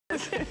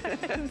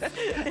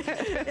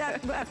Yeah,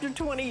 after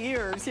 20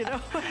 years, you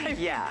know.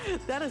 Yeah.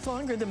 That is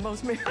longer than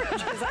most marriages,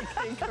 I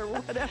think, or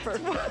whatever.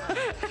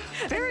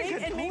 Very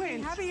good and point.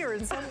 maybe happier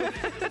in some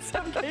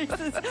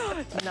cases.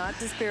 Not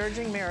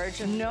disparaging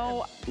marriage. And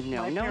No.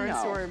 My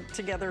parents were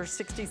together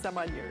 60 some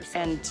odd years. So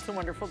And it's a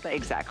wonderful thing.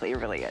 Exactly, it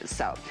really is.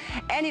 So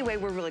anyway,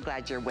 we're really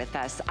glad you're with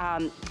us.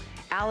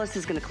 Alice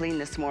is gonna clean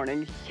this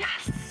morning.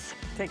 Yes.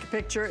 Take a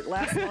picture, it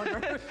lasts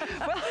longer.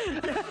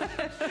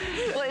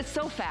 Well, it's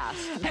so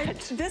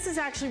fast. This is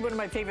actually one of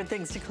my favorite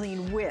things to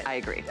clean with. I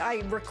agree.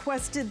 I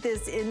requested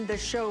this in the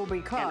show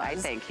because And I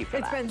thank you for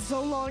that. It's been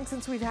so long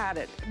since we've had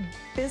it.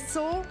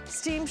 Bissell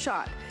Steam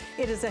Shot.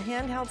 It is a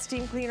handheld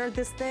steam cleaner.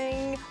 This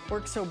thing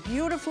works so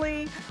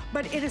beautifully,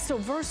 but it is so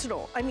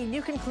versatile. I mean,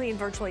 you can clean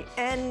virtually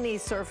any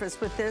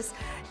surface with this,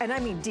 and I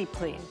mean deep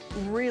clean.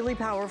 Really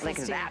powerful Like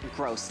steam. that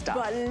gross stuff.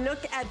 But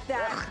look at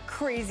that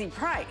crazy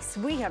price.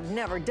 We have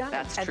never done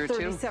That's it true, at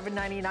too.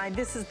 $37.99.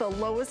 This is the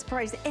lowest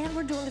price, and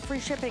we're doing the free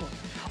shipping.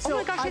 Oh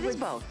my gosh, it is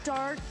both.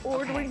 Start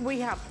ordering. Okay. We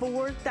have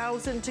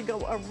 4,000 to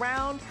go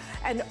around,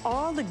 and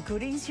all the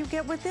goodies you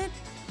get with it.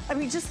 I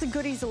mean, just the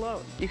goodies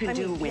alone. You can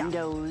do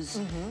windows.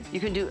 Yeah. You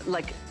can do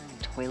like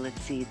toilet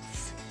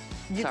seats.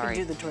 You Sorry.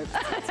 can do the toilet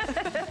seats.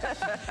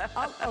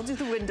 I'll do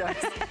the windows.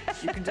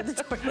 You can do the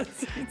toilet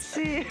seats.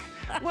 See,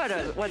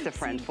 what's a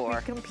friend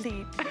for?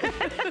 Complete.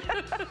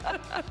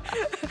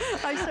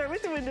 I start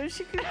with the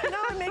windows. No,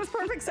 it makes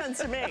perfect sense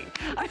to me.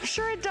 I'm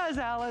sure it does,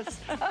 Alice.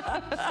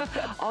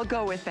 I'll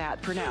go with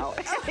that for now.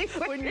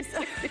 When you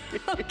say,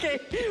 okay,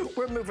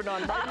 we're moving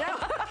on right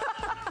now.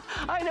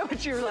 I know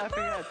what you're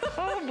laughing at.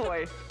 Oh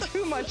boy,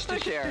 too much to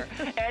share.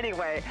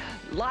 Anyway,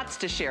 lots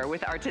to share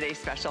with our today's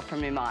special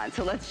from Iman.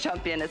 So let's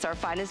jump in. It's our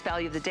finest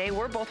value of the day.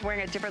 We're both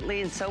wearing it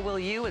differently, and so will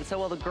you, and so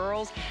will the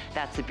girls.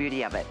 That's the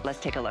beauty of it. Let's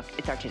take a look.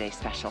 It's our today's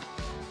special.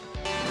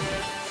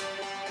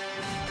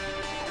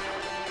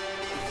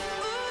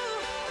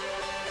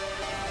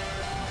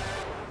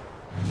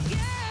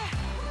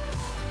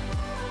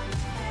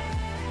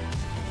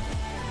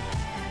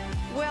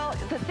 Well,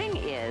 the thing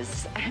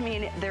is, I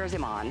mean, there's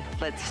Iman.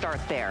 Let's start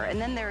there. And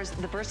then there's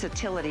the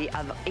versatility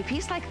of a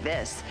piece like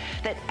this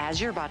that, as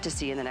you're about to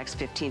see in the next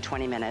 15,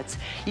 20 minutes,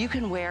 you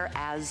can wear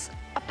as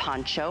a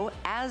poncho,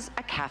 as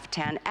a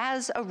caftan,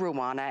 as a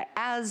ruana,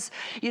 as,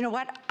 you know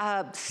what,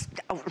 a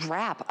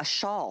wrap, a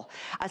shawl,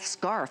 a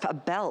scarf, a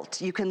belt.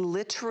 You can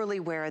literally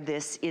wear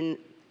this in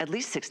at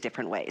least 6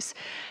 different ways.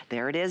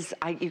 There it is,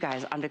 you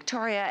guys, on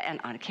Victoria and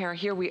on Cara.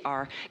 Here we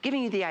are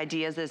giving you the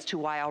ideas as to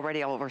why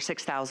already over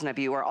 6,000 of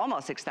you, or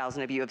almost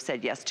 6,000 of you, have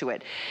said yes to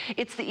it.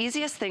 It's the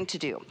easiest thing to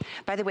do,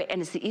 by the way, and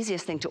it's the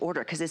easiest thing to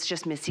order because it's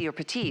just Missy or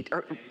Petite,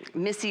 or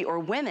Missy or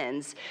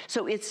women's.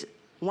 So it's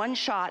one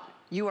shot.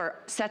 You are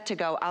set to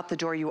go out the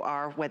door. You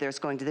are, whether it's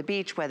going to the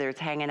beach, whether it's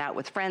hanging out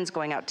with friends,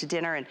 going out to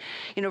dinner, and,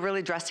 you know,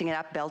 really dressing it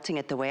up, belting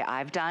it the way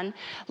I've done.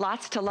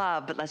 Lots to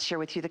love, but let's share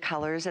with you the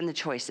colors and the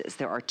choices.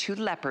 There are 2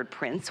 leopard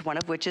prints, one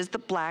of which is the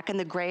black and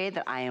the gray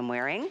that I am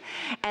wearing,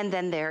 and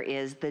then there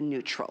is the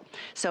neutral.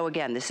 So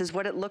again, this is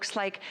what it looks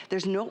like.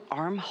 There's no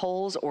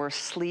armholes or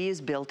sleeves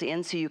built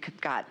in, so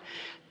you've got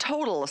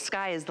total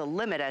sky is the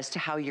limit as to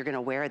how you're gonna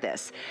wear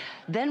this.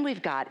 Then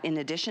we've got, in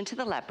addition to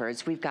the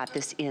leopards, we've got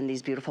this in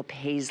these beautiful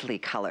paisley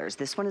colors.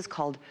 This one is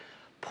called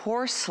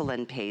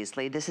porcelain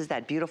paisley. This is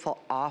that beautiful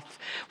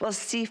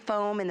sea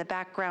foam in the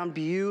background,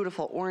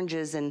 beautiful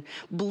oranges and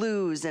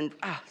blues, and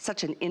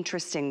such an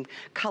interesting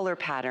color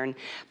pattern.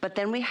 But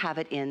then we have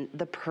it in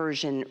the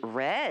Persian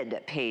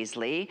red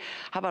paisley.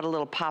 How about a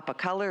little pop of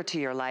color to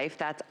your life?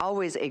 That's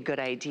always a good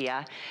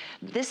idea.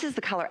 This is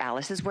the color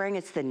Alice is wearing.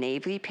 It's the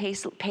navy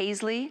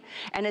paisley.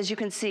 And as you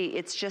can see,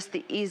 it's just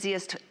the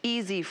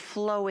easy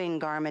flowing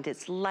garment.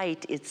 It's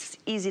light, it's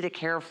easy to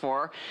care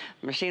for,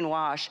 machine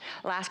wash.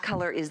 Last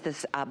color is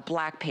this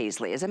black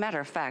paisley. As a matter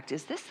of fact,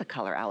 is this the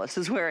color Alice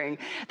is wearing?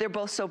 They're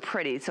both so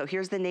pretty. So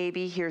here's the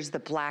navy, here's the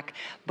black,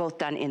 both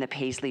done in the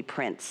paisley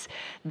prints.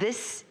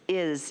 This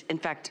is, in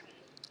fact,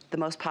 the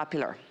most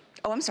popular.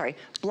 Oh, I'm sorry,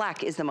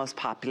 black is the most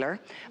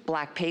popular.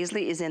 Black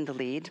paisley is in the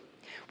lead.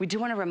 We do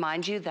want to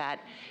remind you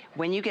that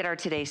when you get our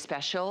today's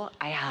special,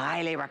 I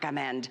highly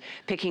recommend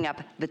picking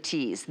up the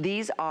tees.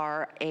 These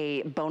are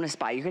a bonus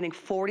buy. You're getting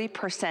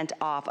 40%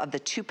 off of the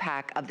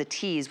 2-pack of the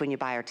tees when you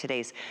buy our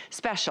today's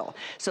special.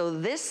 So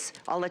this,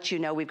 I'll let you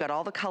know, we've got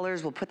all the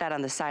colors. We'll put that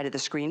on the side of the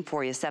screen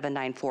for you,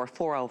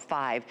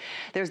 794-405.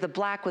 There's the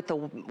black with the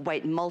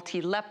white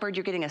multi-leopard.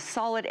 You're getting a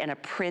solid and a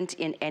print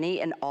in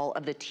any and all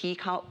of the tee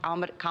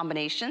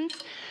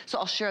combinations. So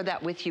I'll share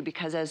that with you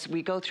because as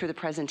we go through the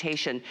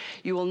presentation,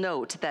 you will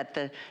note that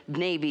the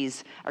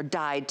navies are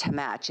dyed to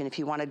match. And if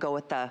you want to go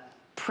with the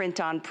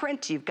print on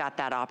print, you've got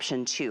that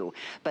option too.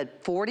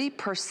 But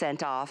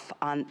 40% off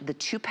on the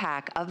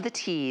 2-pack of the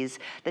tees,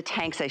 the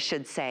tanks I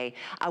should say,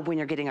 when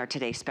you're getting our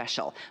Today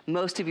Special.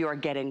 Most of you are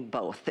getting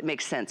both. It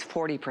makes sense,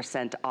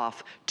 40%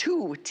 off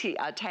 2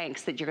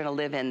 tanks that you're gonna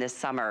live in this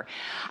summer.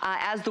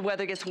 As the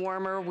weather gets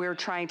warmer, we're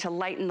trying to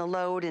lighten the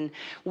load and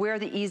wear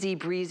the easy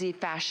breezy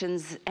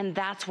fashions, and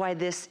that's why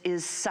this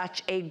is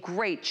such a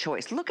great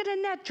choice. Look at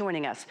Annette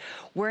joining us,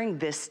 wearing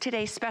this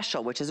Today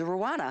Special, which is a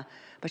Ruana,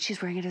 but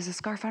she's wearing it as a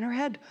scarf on her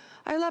head.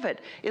 I love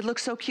it. It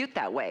looks so cute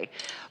that way.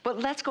 But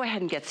let's go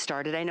ahead and get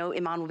started. I know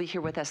Iman will be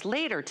here with us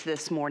later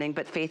this morning,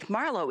 but Faith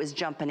Marlowe is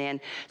jumping in,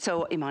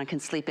 so Iman can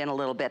sleep in a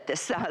little bit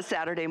this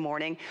Saturday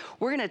morning.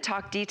 We're gonna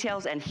talk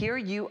details, and here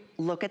you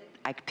look at,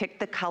 I picked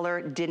the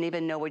color, didn't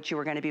even know what you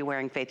were gonna be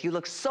wearing, Faith. You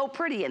look so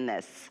pretty in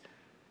this.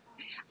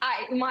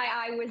 My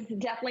eye was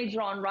definitely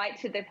drawn right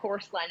to the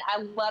porcelain.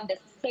 I love this,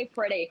 it's so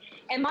pretty.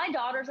 And my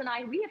daughters and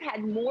I, we have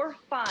had more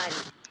fun,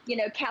 you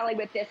know, Callie,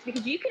 with this,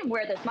 because you can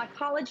wear this. My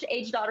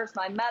college-age daughters,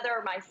 my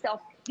mother,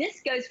 myself,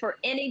 this goes for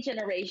any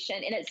generation,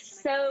 and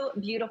it's so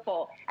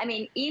beautiful. I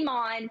mean,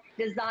 Iman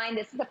designed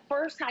this. This is the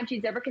first time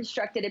she's ever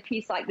constructed a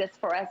piece like this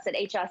for us at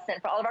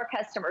HSN, for all of our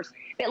customers.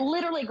 But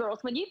literally, girls,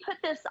 when you put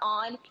this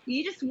on,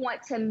 you just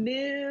want to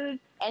move,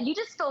 and you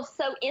just feel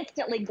so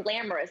instantly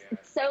glamorous.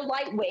 It's so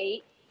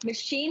lightweight,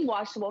 machine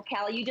washable,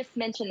 Callie, you just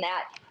mentioned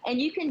that.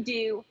 And you can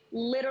do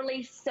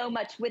literally so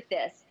much with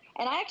this.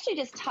 And I actually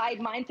just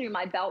tied mine through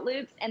my belt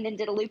loops and then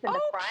did a loop in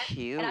the front.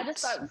 Cute. And I just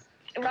thought,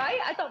 right?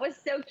 I thought it was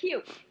so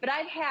cute. But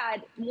I've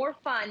had more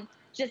fun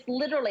just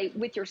literally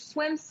with your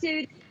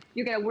swimsuits.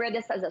 You're gonna wear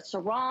this as a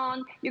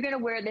sarong. You're gonna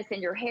wear this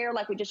in your hair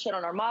like we just showed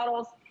on our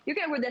models. You're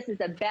gonna wear this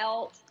as a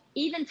belt.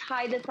 Even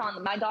tie this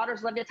on, my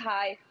daughters love to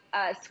tie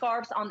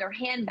scarves on their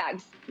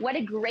handbags. What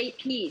a great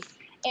piece.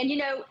 And you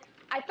know,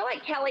 I feel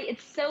like, Callie,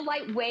 it's so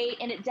lightweight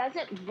and it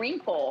doesn't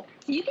wrinkle.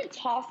 So you can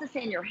toss this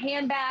in your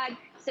handbag.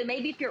 So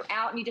maybe if you're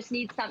out and you just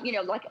need some, you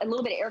know, like a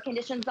little bit of air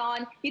conditions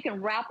on, you can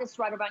wrap this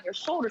right around your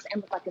shoulders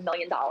and look like $1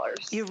 million.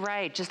 You're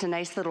right, just a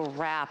nice little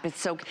wrap. It's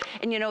so,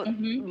 and you know,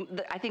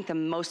 I think the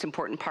most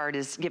important part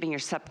is giving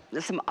yourself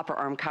some upper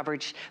arm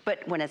coverage,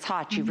 but when it's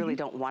hot, you really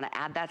don't want to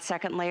add that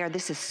second layer.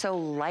 This is so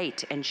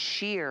light and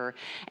sheer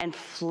and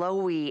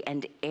flowy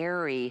and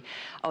airy.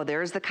 Oh,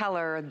 there's the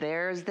color.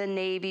 There's the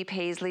navy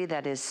paisley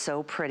that is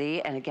so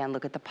pretty. And again,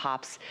 look at the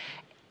pops.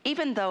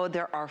 Even though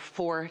there are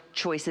 4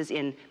 choices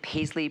in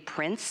paisley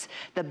prints,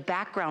 the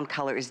background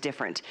color is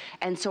different.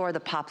 And so are the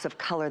pops of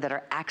color that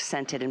are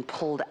accented and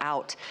pulled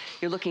out.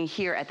 You're looking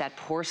here at that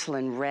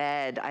porcelain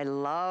red. I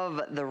love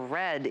the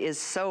red is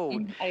so,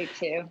 I do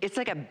too. It's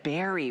like a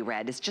berry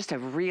red. It's just a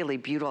really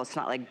beautiful, it's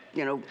not like,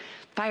 you know,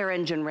 fire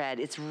engine red.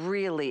 It's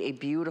really a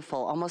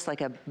beautiful, almost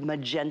like a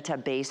magenta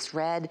base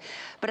red.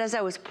 But as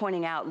I was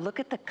pointing out, look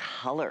at the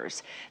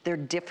colors. They're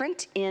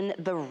different in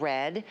the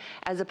red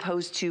as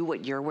opposed to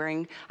what you're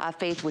wearing,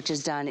 Faith, which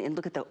is done, and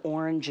look at the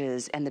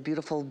oranges and the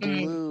beautiful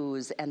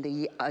blues and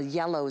the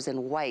yellows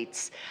and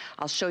whites.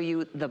 I'll show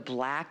you the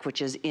black,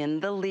 which is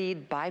in the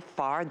lead by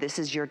far. This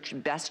is your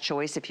best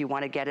choice if you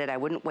want to get it. I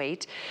wouldn't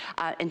wait.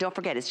 And don't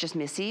forget, it's just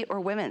Missy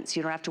or women's.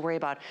 You don't have to worry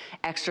about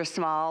extra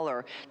small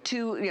or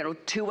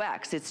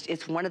 2X.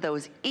 It's one of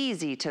those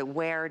easy to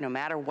wear no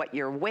matter what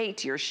your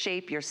weight, your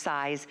shape, your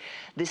size.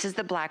 This is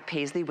the black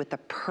paisley with the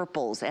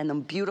purples and the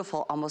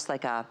beautiful, almost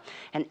like an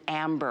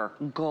amber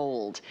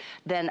gold.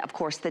 Then, of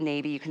course, the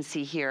navy you can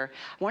see here.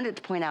 I wanted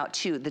to point out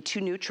too, the 2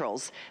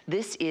 neutrals.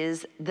 This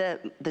is the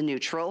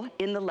neutral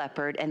in the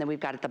leopard, and then we've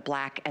got the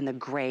black and the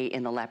gray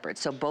in the leopard.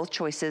 So both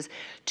choices,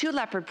 2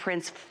 leopard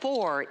prints,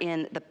 4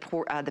 in the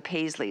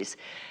paisleys.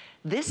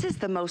 This is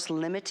the most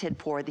limited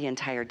for the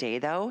entire day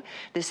though.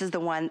 This is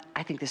the one,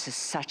 I think this is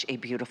such a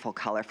beautiful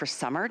color for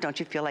summer. Don't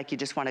you feel like you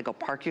just want to go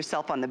park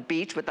yourself on the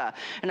beach with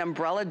an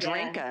umbrella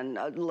drink and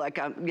like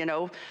a, you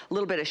know, a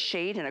little bit of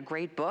shade and a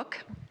great book?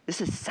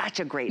 This is such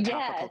a great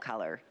topical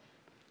color.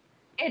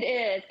 It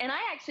is, and I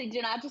actually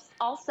did. I just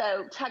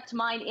also tucked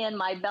mine in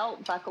my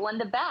belt buckle in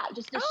the back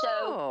just to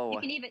show. You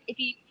can even, if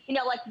you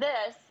know, like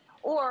this,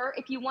 or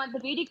if you want the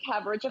beauty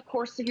coverage, of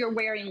course, if you're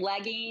wearing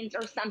leggings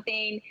or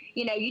something,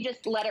 you know, you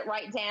just let it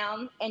right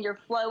down and you're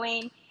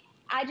flowing.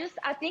 I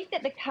think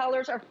that the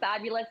colors are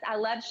fabulous. I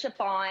love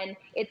chiffon.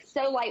 It's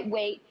so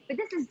lightweight, but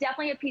this is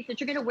definitely a piece that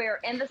you're going to wear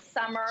in the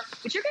summer,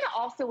 but you're going to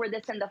also wear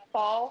this in the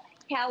fall,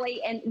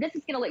 Callie, and this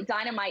is going to look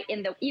dynamite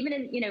even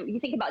in, you know, you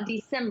think about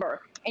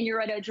December and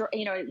you're at a,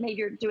 you know, maybe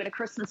you're doing a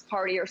Christmas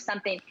party or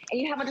something and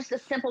you have just a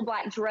simple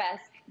black dress.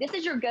 This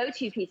is your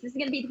go-to piece. This is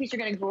going to be the piece you're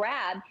going to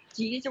grab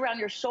to use around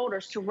your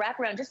shoulders, to wrap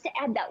around, just to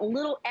add that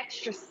little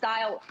extra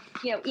style.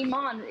 You know,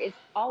 Iman is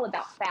all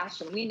about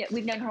fashion.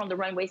 We've known her on the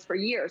runways for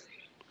years.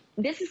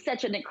 This is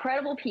such an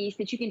incredible piece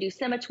that you can do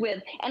so much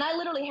with. And I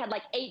literally had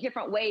like 8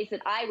 different ways that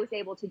I was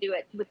able to do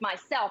it with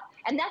myself.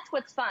 And that's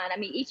what's fun. I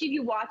mean, each of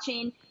you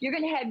watching, you're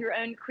going to have your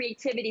own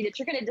creativity that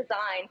you're going to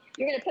design.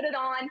 You're going to put it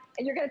on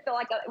and you're going to feel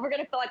like, we're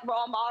going to feel like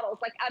raw models.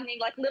 Like, I mean,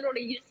 like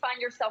literally you just find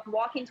yourself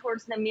walking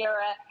towards the mirror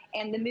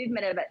and the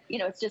movement of it, you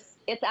know, it's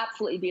It's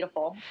absolutely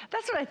beautiful.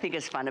 That's what I think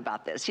is fun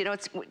about this. You know,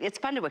 it's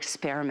fun to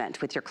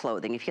experiment with your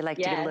clothing. If you like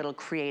to get a little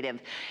creative,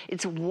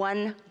 it's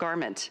one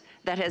garment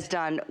that has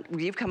done,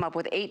 you've come up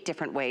with 8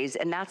 different ways,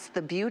 and that's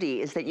the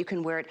beauty, is that you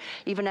can wear it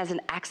even as an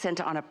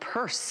accent on a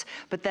purse.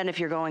 But then if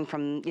you're going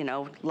from, you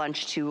know,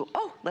 lunch to,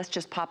 oh, let's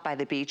just pop by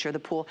the beach or the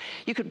pool,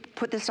 you could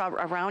put this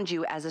around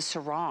you as a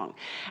sarong.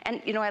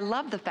 And, you know, I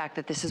love the fact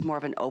that this is more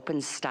of an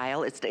open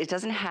style. It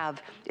doesn't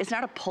have, it's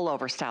not a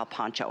pullover style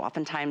poncho.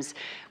 Oftentimes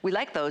we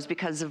like those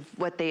because of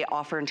what they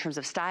offer in terms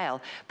of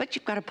style, but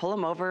you've got to pull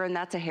them over, and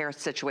that's a hair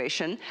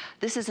situation.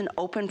 This is an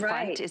open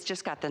front. It's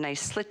just got the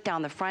nice slit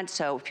down the front,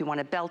 so if you want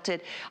to belt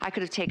it, I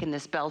could have taken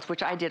this belt,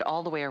 which I did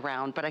all the way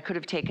around, but I could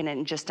have taken it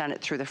and just done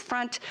it through the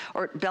front,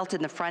 or belted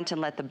in the front and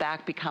let the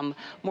back become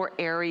more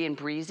airy and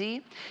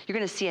breezy. You're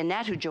going to see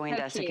Annette, who joined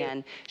us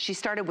again. She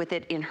started with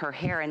it in her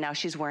hair, and now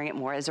she's wearing it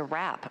more as a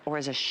wrap or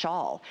as a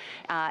shawl.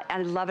 And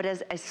I love it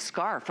as a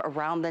scarf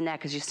around the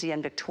neck, as you see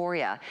on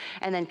Victoria.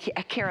 And then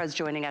Kara's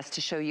joining us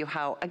to show you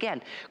how,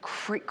 again,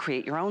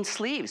 create your own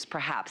sleeves,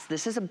 perhaps.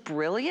 This is a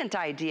brilliant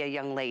idea,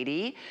 young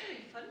lady.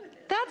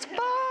 That's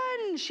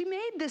fun. She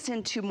made this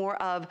into more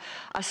of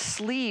a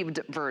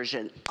sleeved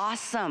version.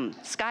 Awesome.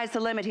 Sky's the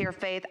limit here,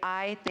 Faith.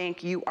 I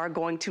think you are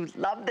going to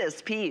love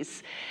this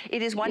piece.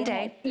 It is one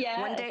day,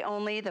 one day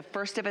only, the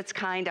first of its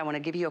kind. I want to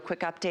give you a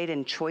quick update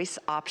and choice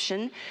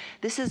option.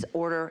 This is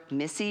order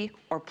Missy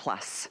or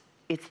Plus.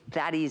 It's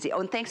that easy. Oh,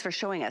 and thanks for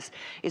showing us.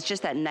 It's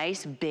just that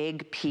nice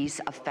big piece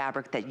of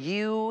fabric that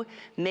you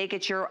make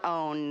it your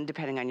own,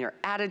 depending on your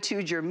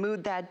attitude, your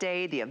mood that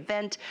day, the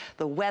event,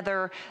 the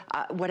weather,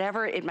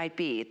 whatever it might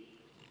be.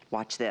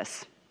 Watch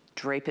this.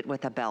 Drape it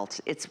with a belt.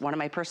 It's one of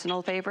my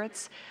personal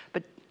favorites,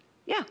 but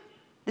yeah.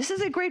 This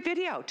is a great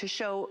video to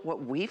show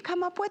what we've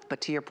come up with,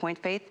 but to your point,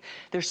 Faith,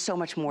 there's so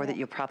much more that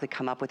you'll probably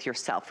come up with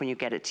yourself when you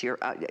get it to your,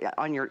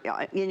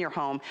 in your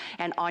home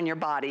and on your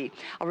body.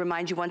 I'll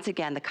remind you once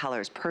again, the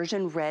colors: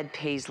 Persian red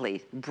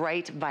paisley,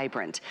 bright,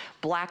 vibrant,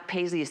 black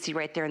paisley you see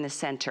right there in the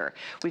center.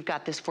 We've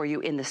got this for you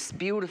in this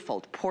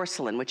beautiful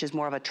porcelain, which is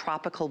more of a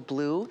tropical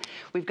blue.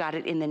 We've got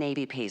it in the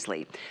navy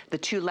paisley. The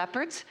 2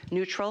 leopards,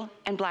 neutral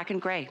and black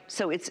and gray.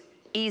 So it's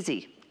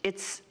easy.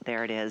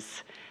 There it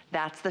is.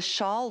 That's the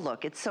shawl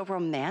look. It's so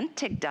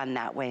romantic done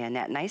that way,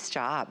 Annette. Nice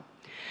job.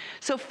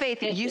 So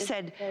Faith, you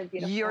said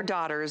your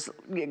daughters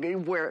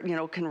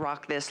can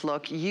rock this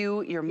look.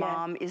 Your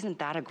mom, isn't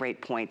that a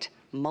great point?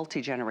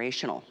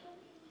 Multi-generational.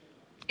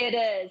 It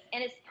is,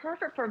 and it's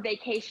perfect for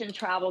vacation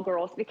travel,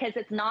 girls, because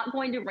it's not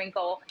going to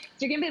wrinkle.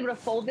 So you're gonna be able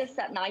to fold this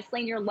up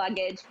nicely in your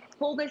luggage,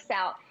 pull this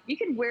out. You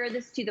can wear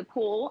this to the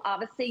pool,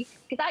 obviously,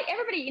 because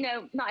everybody,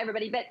 not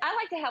everybody, but I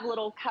like to have a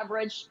little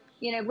coverage,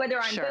 whether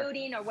I'm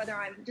boating or whether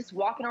I'm just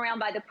walking around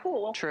by the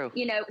pool. True.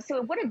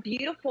 So what a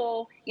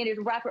beautiful,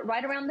 wrap it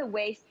right around the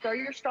waist, throw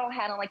your straw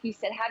hat on, like you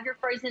said, have your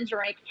frozen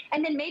drink,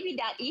 and then maybe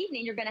that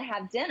evening you're gonna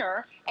have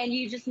dinner and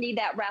you just need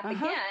that wrap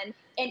again.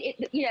 And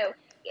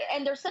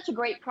and there's such a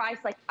great price.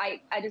 Like I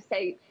just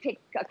say, pick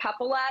a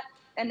couple up,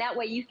 and that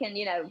way you can,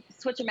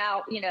 switch them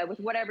out, with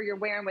whatever you're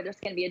wearing, whether it's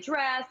going to be a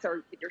dress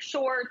or with your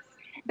shorts.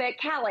 But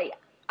Callie,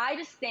 I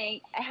just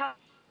think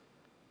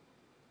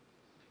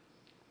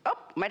Oh,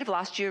 might have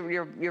lost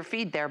your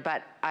feed there,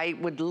 but I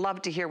would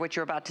love to hear what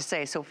you're about to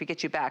say. So if we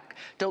get you back,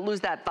 don't lose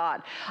that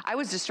thought. I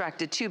was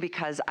distracted too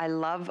because I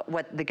love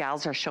what the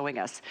gals are showing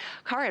us.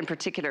 Cara in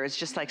particular is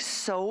just like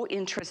so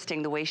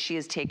interesting the way she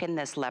has taken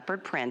this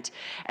leopard print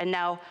and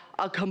now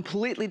a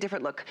completely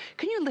different look.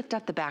 Can you lift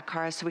up the back,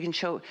 Cara, so we can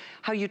show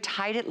how you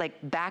tied it like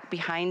back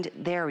behind?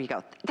 There we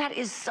go. That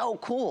is so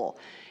cool.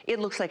 It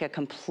looks like a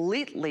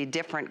completely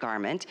different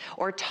garment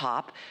or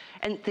top.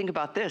 And think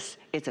about this.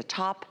 It's a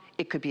top.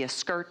 It could be a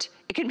skirt,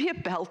 it can be a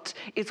belt.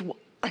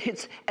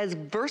 It's as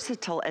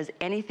versatile as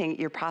anything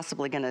you're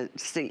possibly gonna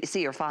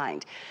see or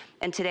find.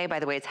 And today, by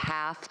the way, it's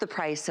half the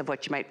price of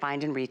what you might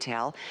find in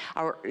retail.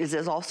 This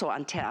is also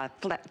on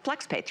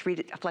FlexPay, 3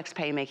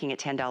 FlexPay, making it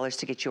 $10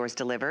 to get yours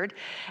delivered.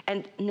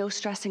 And no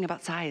stressing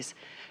about size.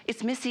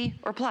 It's Missy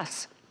or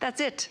Plus,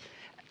 that's it.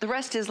 The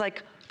rest is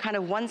like kind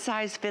of one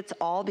size fits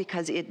all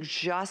because it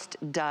just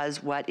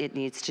does what it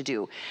needs to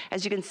do.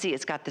 As you can see,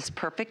 it's got this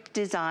perfect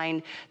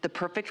design, the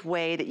perfect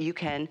way that you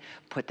can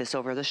put this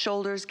over the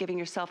shoulders, giving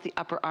yourself the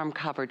upper arm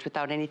coverage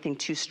without anything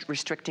too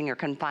restricting or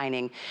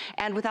confining,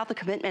 and without the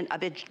commitment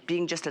of it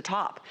being just a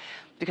top.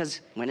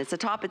 Because when it's a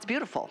top, it's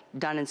beautiful,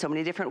 done in so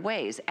many different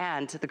ways.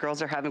 And the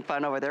girls are having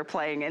fun over there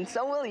playing, and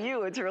so will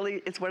you.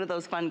 It's one of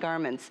those fun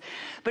garments.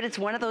 But it's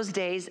one of those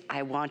days,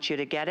 I want you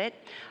to get it.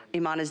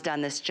 Iman has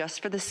done this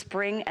just for the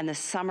spring and the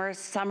summer.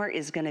 Summer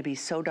is gonna be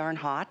so darn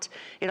hot.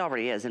 It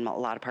already is in a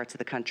lot of parts of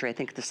the country. I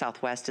think the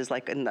Southwest is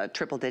like in the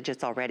triple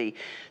digits already.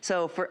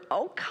 So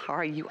oh,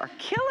 Cara, you are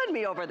killing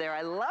me over there.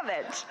 I love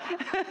it.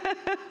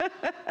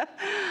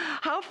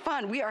 How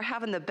fun. We are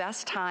having the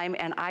best time,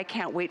 and I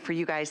can't wait for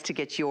you guys to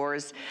get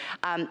yours.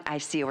 orders. I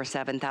see over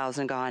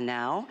 7,000 gone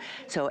now.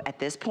 So at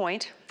this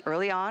point,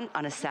 early on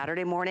a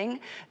Saturday morning,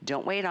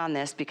 don't wait on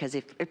this, because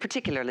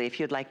particularly if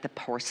you'd like the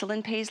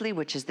porcelain paisley,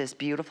 which is this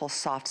beautiful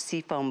soft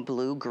seafoam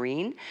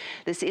blue-green,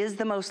 this is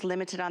the most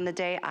limited on the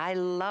day. I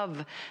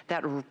love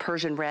that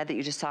Persian red that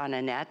you just saw in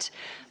Annette.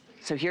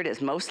 So here it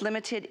is, most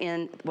limited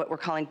in what we're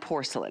calling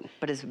porcelain,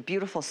 but it's a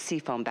beautiful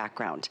seafoam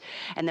background.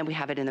 And then we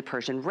have it in the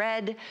Persian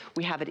red,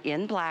 we have it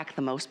in black,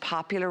 the most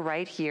popular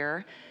right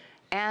here,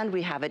 and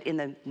we have it in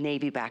the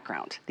navy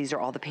background. These are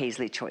all the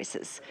paisley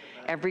choices.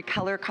 Every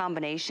color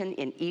combination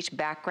in each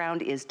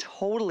background is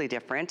totally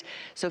different.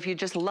 So if you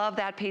just love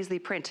that paisley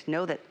print,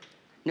 know that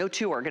no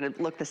two are gonna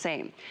look the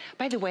same.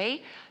 By the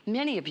way,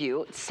 many of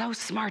you, it's so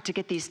smart to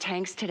get these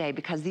tanks today,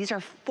 because these are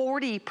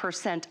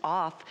 40%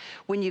 off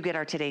when you get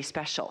our Today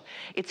Special.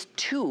 It's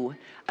 2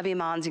 of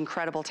Iman's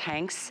incredible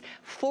tanks,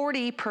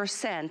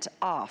 40%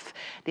 off.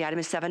 The item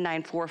is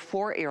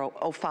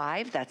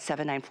 794405, that's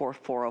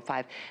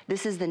 794405.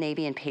 This is the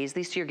navy and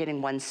paisley, so you're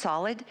getting 1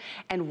 solid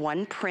and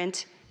 1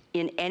 print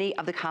in any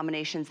of the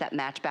combinations that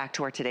match back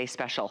to our Today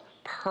Special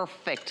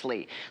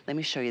perfectly. Let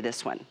me show you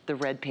this one, the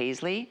red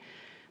paisley.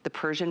 The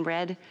Persian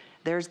red,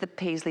 there's the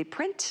paisley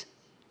print,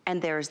 and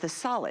there's the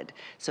solid.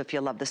 So if you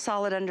love the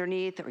solid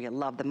underneath, or you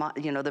love the,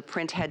 the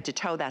print head to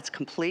toe, that's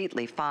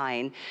completely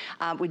fine.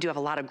 We do have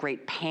a lot of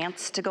great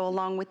pants to go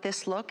along with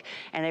this look,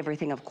 and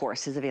everything, of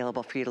course, is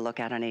available for you to look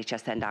at on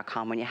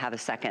hsn.com when you have a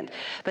second.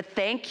 But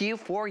thank you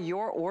for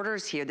your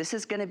orders here. This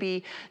is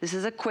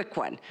a quick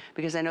one,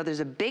 because I know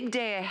there's a big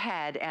day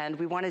ahead, and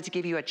we wanted to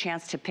give you a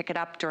chance to pick it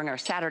up during our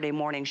Saturday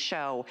morning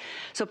show.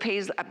 So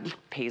Faith,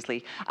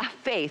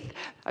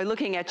 I'm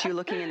looking at you,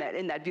 looking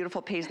in that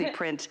beautiful paisley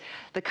print.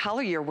 The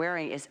color you're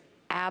wearing is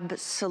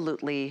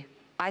absolutely,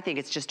 I think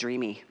it's just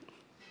dreamy.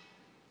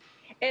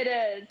 It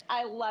is.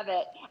 I love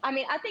it. I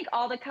mean, I think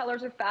all the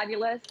colors are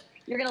fabulous.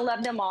 You're going to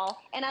love them all.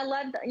 And I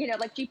love,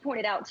 like you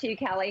pointed out too,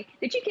 Callie,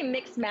 that you can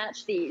mix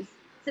match these.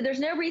 So there's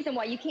no reason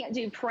why you can't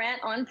do print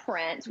on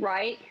print,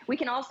 right? We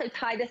can also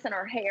tie this in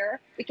our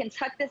hair. We can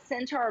tuck this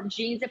into our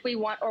jeans if we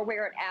want, or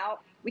wear it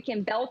out. We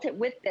can belt it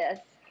with this.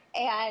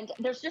 And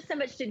there's just so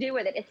much to do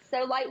with it. It's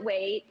so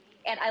lightweight.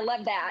 And I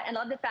love that. And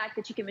I love the fact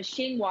that you can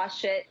machine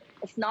wash it.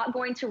 It's not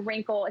going to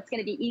wrinkle. It's going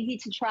to be easy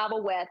to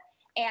travel with.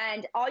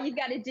 And all you've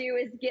got to do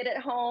is get it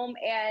home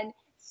and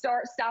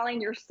start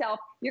styling yourself.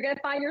 You're going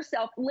to find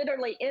yourself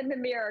literally in the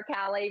mirror,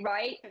 Callie,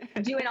 right?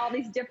 Doing all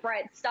these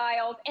different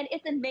styles. And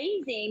it's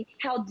amazing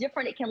how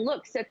different it can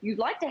look. So if you'd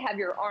like to have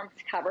your arms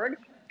covered,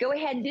 go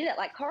ahead and do that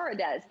like Cara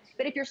does.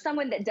 But if you're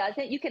someone that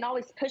doesn't, you can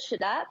always push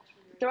it up,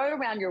 throw it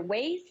around your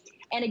waist.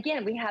 And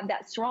again, we have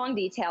that strong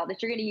detail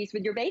that you're going to use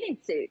with your bathing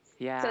suits.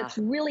 Yeah. So it's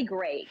really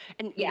great.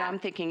 And you know, I'm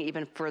thinking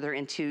even further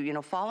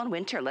into, fall and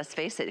winter. Let's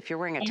face it, if you're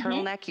wearing a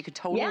turtleneck, you could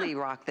totally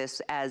rock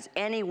this as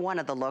any one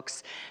of the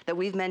looks that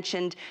we've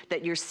mentioned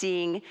that you're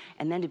seeing,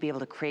 and then to be able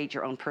to create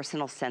your own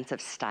personal sense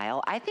of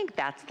style. I think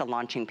that's the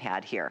launching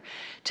pad here.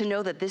 To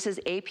know that this is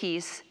a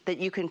piece that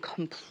you can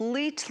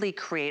completely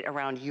create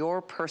around your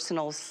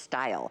personal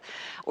style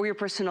or your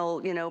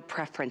personal,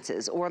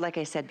 preferences, or like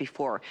I said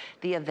before,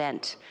 the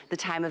event, the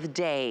time of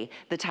day,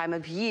 the time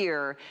of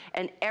year,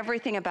 and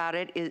everything about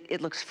it,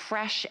 it looks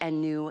fresh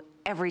and new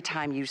every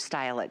time you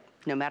style it,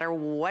 no matter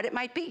what it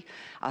might be.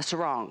 A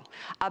sarong,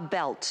 a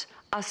belt,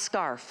 a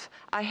scarf,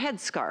 a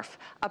headscarf,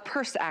 a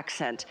purse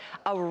accent,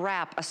 a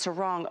wrap, a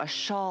sarong, a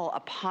shawl, a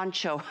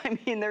poncho. I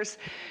mean, there's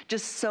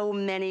just so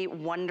many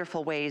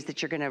wonderful ways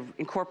that you're gonna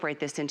incorporate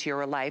this into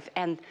your life.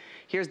 And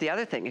here's the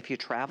other thing, if you're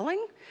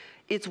traveling,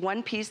 it's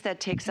one piece that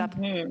takes up,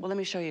 well, let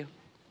me show you.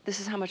 This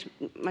is how much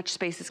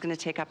space it's gonna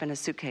take up in a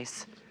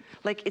suitcase.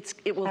 Like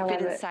it will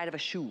fit inside of a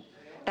shoe.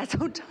 That's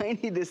how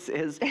tiny this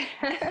is.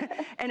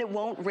 And it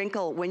won't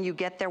wrinkle when you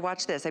get there.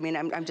 Watch this. I mean,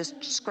 I'm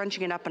just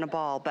scrunching it up in a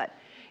ball, but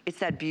it's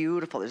that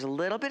beautiful. There's a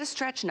little bit of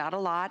stretch, not a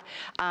lot,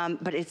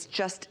 but it's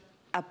just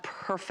a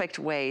perfect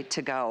way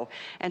to go.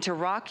 And to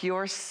rock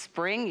your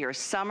spring, your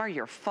summer,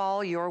 your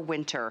fall, your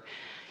winter.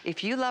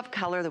 If you love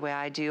color the way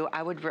I do,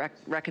 I would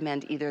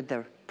recommend either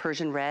the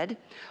Persian red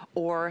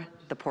or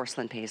the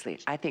porcelain paisley.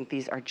 I think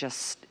these are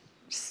just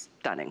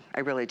stunning, I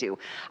really do.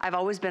 I've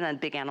always been a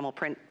big animal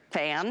print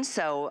fan,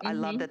 so I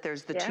love that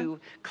there's the two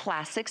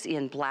classics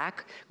in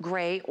black,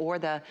 gray, or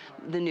the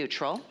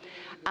neutral.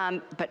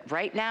 But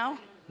right now,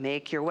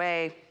 make your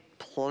way,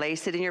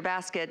 place it in your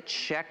basket,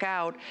 check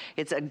out.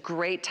 It's a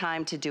great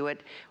time to do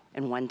it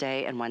in one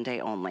day and one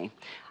day only.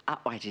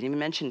 I didn't even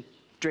mention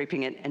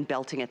draping it and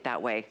belting it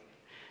that way.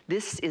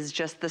 This is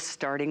just the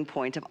starting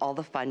point of all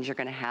the fun you're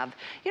gonna have.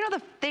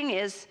 The thing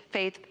is,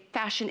 Faith,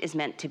 fashion is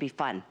meant to be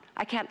fun.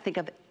 I can't think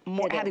of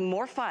having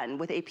more fun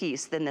with a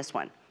piece than this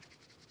one.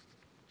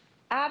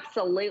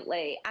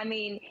 Absolutely. I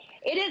mean,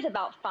 it is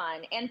about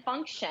fun and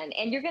function,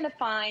 and you're going to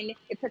find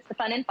it puts the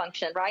fun in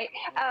function, right?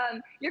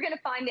 You're going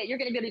to find that you're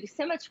going to be able to do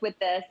so much with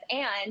this,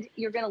 and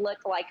you're going to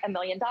look like $1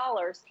 million.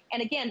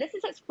 And again, this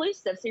is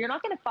exclusive, so you're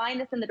not going to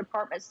find this in the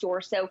department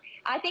store. So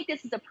I think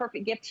this is a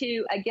perfect gift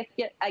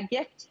a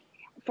gift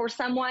for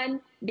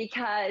someone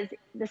because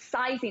the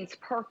sizing's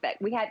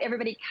perfect. We have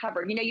everybody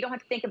covered. You know, you don't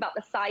have to think about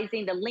the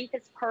sizing. The length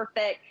is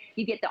perfect.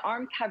 You get the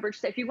arm coverage.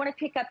 So if you want to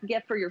pick up a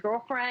gift for your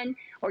girlfriend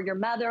or your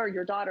mother or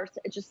your daughter,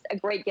 it's just a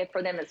great gift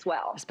for them as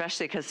well.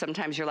 Especially because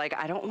sometimes you're like,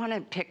 I don't want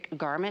to pick a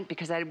garment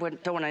because I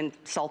don't want to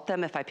insult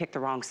them if I pick the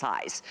wrong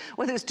size,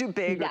 whether it's too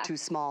big or too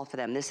small for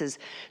them. This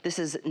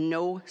is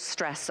no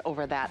stress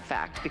over that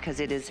fact, because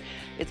it's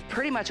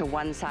pretty much a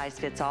one size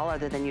fits all,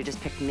 other than you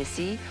just pick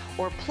Missy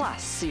or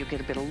Plus, so you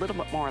get a little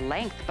bit more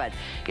length. But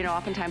you know,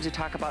 oftentimes we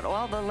talk about,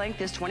 well, the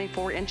length is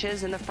 24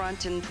 inches in the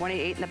front and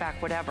 28 in the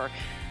back, whatever.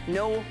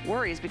 No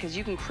worries, because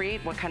you can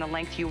create what kind of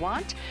length you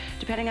want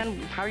depending on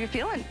how you're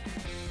feeling,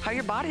 how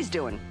your body's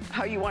doing,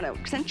 how you want to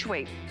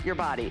accentuate your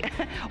body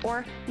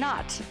or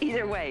not.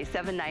 Either way,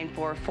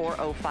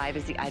 794405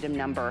 is the item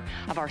number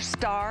of our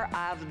star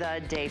of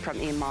the day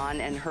from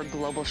Iman and her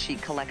Global Chic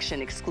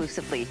collection,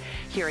 exclusively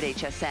here at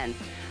HSN.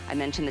 I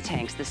mentioned the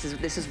tanks. This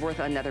is worth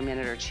another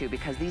minute or two,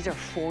 because these are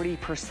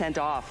 40%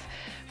 off.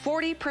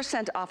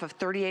 40% off of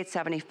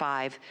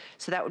 $38.75.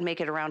 So that would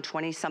make it around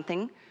 20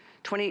 something.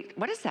 20,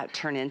 what does that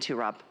turn into,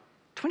 Rob?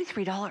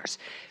 $23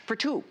 for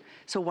two.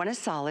 So one is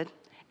solid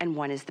and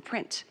one is the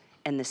print.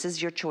 And this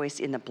is your choice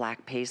in the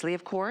black paisley,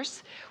 of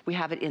course. We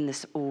have it in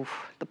this, ooh,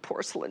 the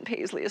porcelain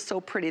paisley is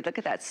so pretty. Look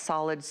at that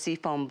solid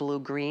seafoam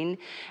blue-green.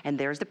 And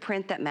there's the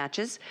print that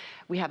matches.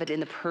 We have it in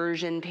the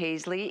Persian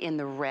paisley in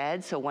the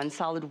red, so one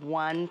solid,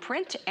 one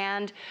print.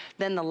 And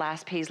then the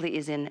last paisley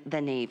is in the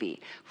navy.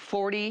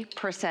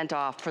 40%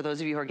 off for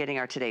those of you who are getting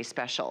our Today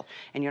Special.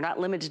 And you're not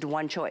limited to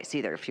one choice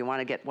either. If you want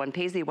to get one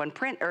paisley, one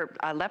print, or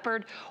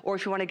leopard, or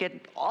if you want to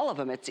get all of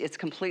them, it's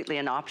completely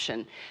an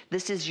option.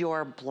 This is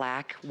your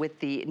black with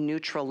the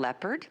neutral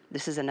leopard.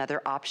 This is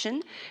another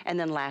option. And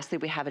then lastly,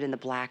 we have it in the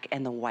black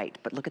and the white.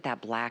 But look at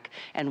that black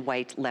and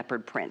white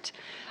leopard print.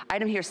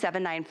 Item here,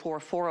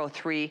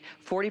 794403,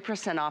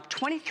 40% off,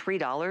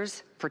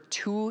 $23 for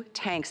two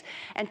tanks.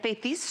 And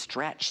Faith, these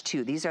stretch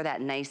too. These are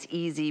that nice,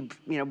 easy,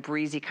 you know,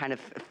 breezy kind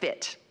of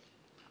fit.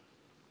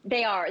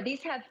 They are.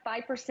 These have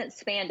 5%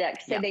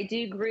 spandex, so they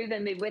do groove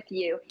and move with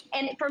you.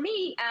 And for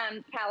me,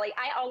 Callie,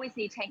 I always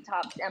need tank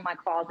tops in my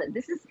closet.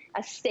 This is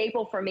a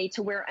staple for me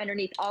to wear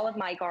underneath all of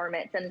my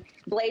garments and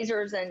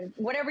blazers and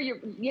whatever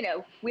you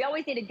know, we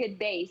always need a good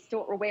base to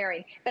what we're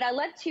wearing. But I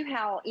love too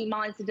how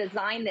Iman's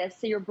designed this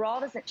so your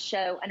bra doesn't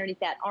show underneath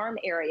that arm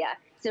area.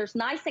 So it's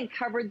nice and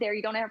covered there.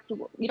 You don't have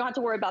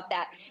to worry about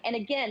that. And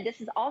again, this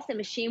is also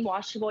machine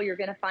washable. You're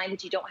going to find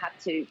that you don't have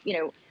to, you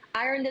know,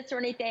 iron this or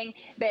anything,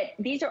 but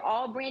these are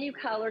all brand new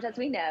colors, as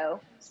we know.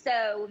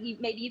 So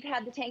maybe you've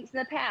had the tanks in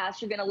the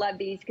past. You're going to love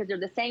these because they're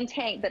the same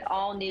tank, but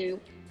all new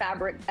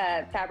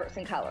fabrics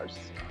and colors.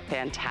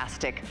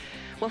 Fantastic.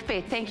 Well,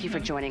 Faith, thank you for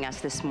joining us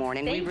this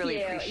morning. We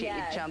really appreciate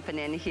you jumping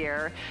in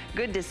here.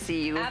 Good to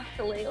see you.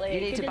 Absolutely.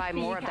 You need to buy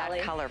more of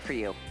that color for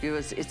you.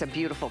 It's a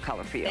beautiful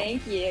color for you.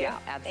 Thank you. Yeah,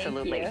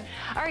 absolutely. All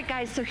right,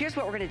 guys, so here's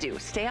what we're going to do.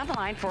 Stay on the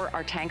line for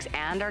our tanks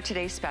and our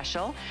Today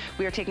Special.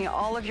 We are taking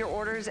all of your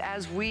orders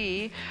as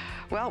we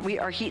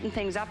are heating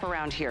things up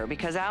around here,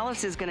 because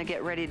Alice is going to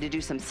get ready to do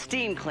some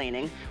steam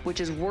cleaning, which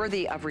is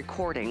worthy of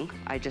recording,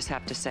 I just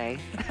have to say.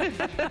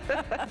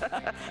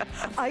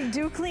 I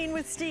do clean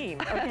with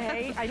steam,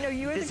 okay? I know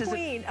you are the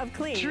queen of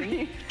clean.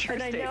 True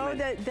and I know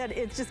that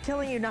it's just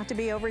killing you not to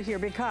be over here,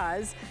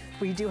 because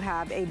we do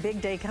have a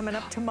big day coming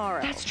up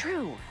tomorrow. That's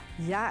true.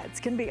 Yeah, it's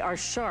gonna be our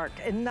shark,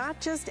 and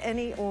not just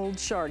any old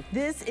shark.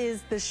 This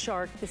is the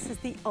shark, this is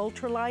the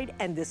ultralight,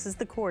 and this is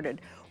the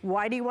corded.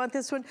 Why do you want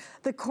this one?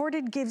 The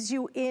corded gives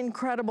you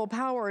incredible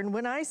power, and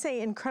when I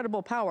say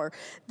incredible power,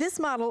 this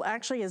model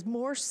actually has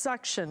more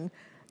suction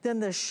than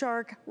the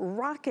Shark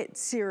Rocket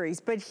series,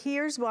 but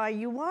here's why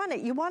you want it.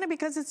 You want it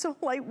because it's so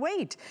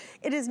lightweight.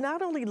 It is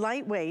not only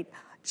lightweight,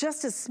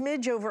 just a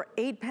smidge over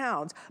 8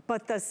 pounds,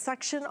 but the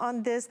suction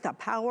on this, the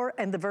power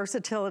and the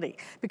versatility,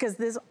 because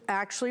this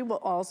actually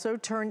will also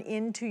turn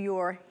into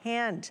your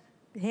hand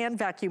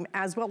vacuum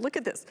as well. Look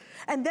at this.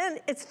 And then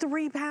it's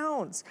 3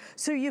 pounds.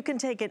 So you can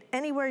take it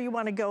anywhere you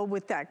want to go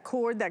with that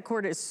cord. That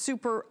cord is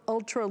super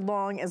ultra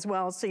long as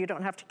well, so you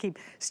don't have to keep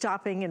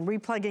stopping and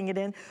replugging it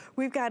in.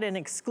 We've got an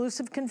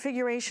exclusive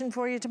configuration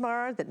for you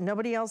tomorrow that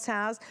nobody else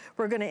has.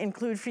 We're going to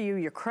include for you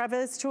your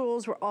crevice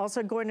tools. We're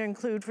also going to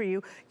include for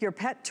you your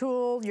pet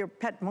tool, your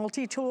pet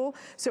multi-tool.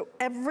 So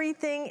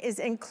everything is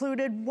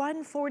included,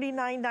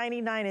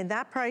 $149.99, and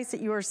that price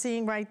that you are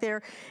seeing right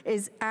there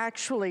is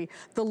actually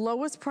the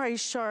lowest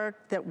price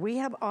shark that we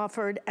have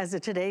offered as a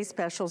Today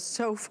Special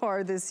so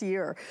far this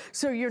year.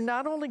 So you're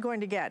not only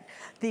going to get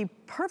the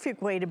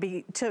perfect way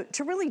to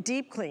really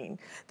deep clean.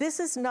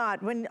 This is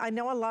not, when I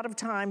know a lot of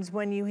times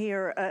when you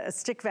hear a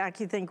stick vac,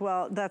 you think,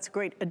 well, that's a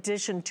great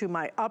addition to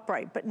my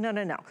upright, but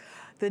no.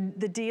 The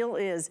deal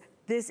is,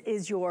 this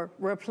is your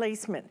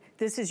replacement.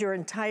 This is your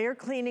entire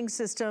cleaning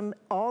system,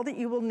 all that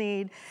you will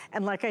need.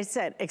 And like I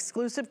said,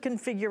 exclusive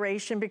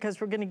configuration,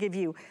 because we're gonna give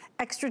you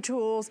extra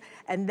tools,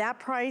 and that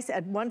price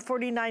at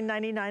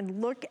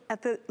 $149.99, look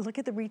at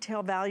the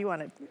retail value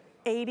on it.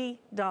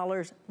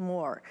 $80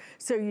 more.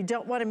 So you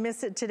don't want to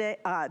miss it today,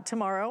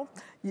 tomorrow.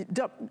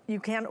 You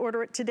can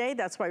order it today.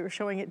 That's why we're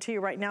showing it to you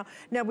right now.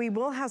 Now we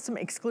will have some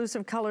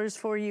exclusive colors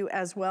for you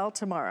as well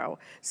tomorrow.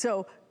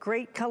 So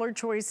great color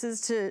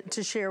choices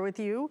to share with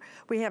you.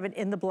 We have it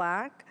in the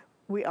black.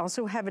 We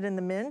also have it in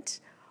the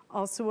mint,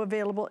 also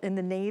available in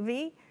the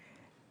navy.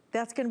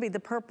 That's going to be the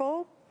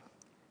purple.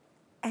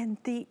 And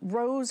the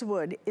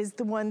rosewood is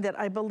the one that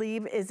I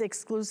believe is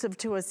exclusive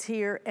to us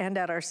here and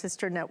at our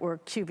sister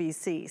network,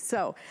 QVC.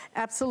 So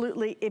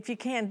absolutely, if you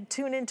can,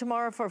 tune in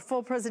tomorrow for a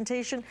full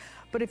presentation.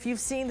 But if you've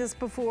seen this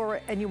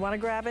before and you want to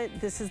grab it,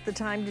 this is the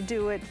time to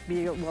do it.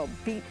 Well,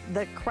 beat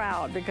the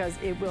crowd because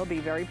it will be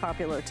very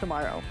popular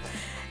tomorrow.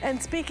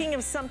 And speaking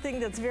of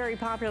something that's very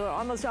popular,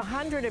 almost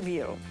 100 of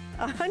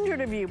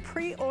you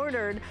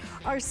pre-ordered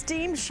our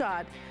Steam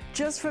Shot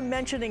just from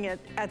mentioning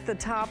it at the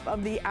top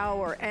of the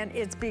hour, and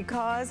it's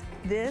because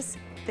this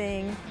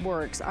thing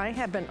works. I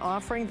have been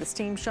offering the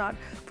Steam Shot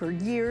for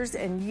years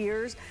and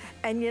years,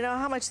 and you know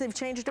how much they've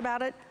changed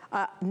about it?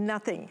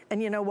 Nothing.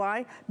 And you know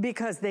why?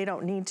 Because they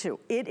don't need to.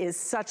 It is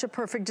such a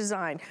perfect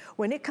design.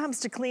 When it comes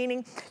to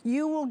cleaning,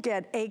 you will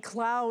get a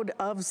cloud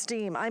of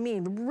steam. I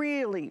mean,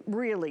 really,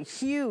 really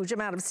huge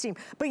amount of steam.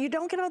 But you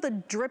don't get all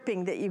the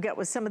dripping that you get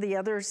with some of the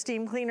other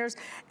steam cleaners.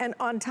 And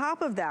on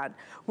top of that,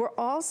 we're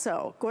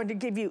also going to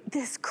give you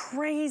this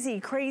crazy,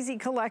 crazy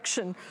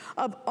collection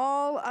of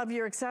all of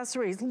your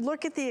accessories.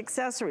 Look at the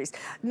accessories.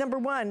 Number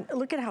one,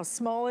 look at how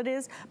small it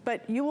is,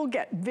 but you will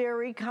get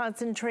very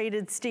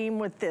concentrated steam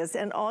with this.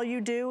 And all you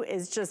do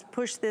is just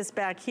push this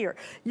back here.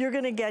 You're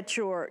gonna get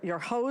your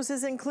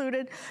hoses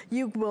included.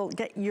 You will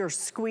get your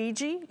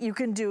squeegee. You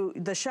can do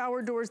the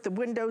shower doors, the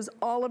windows,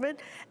 all of it.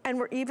 And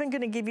we're even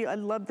gonna give you, I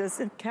love this,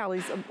 and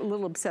Callie's a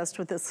little obsessed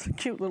with this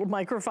cute little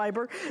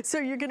microfiber. So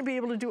you're gonna be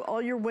able to do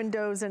all your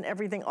windows and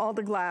everything, all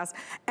the glass.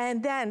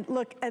 And then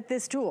look at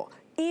this tool.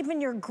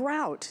 Even your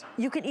grout.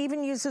 You can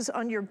even use this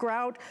on your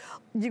grout.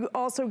 You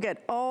also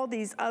get all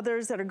these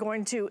others that are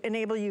going to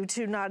enable you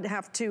to not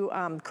have to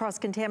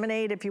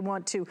cross-contaminate if you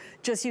want to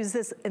just use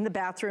this in the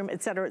bathroom,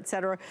 et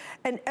cetera,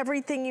 and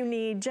everything you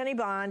need. Jenny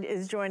Bond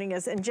is joining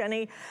us. And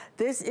Jenny,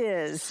 this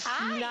is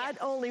not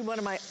only one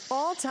of my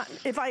all-time,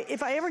 if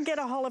I ever get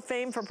a Hall of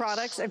Fame for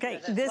products,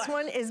 okay, this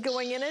one is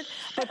going in it.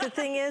 But the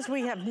thing is,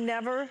 we have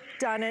never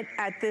done it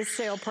at this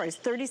sale price,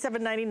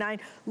 $37.99,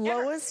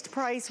 lowest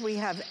price we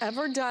have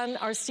ever done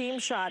our Steam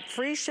Shot,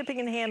 free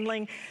shipping and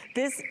handling.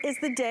 This is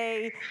the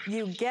day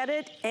you get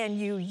it and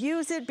you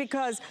use it,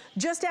 because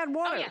just add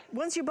water. Oh, yeah.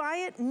 Once you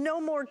buy it, no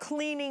more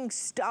cleaning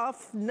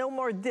stuff, no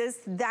more this,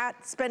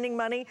 that, spending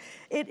money.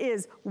 It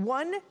is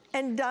one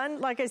and done.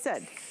 Like I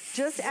said,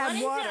 just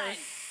add water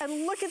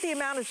and look at the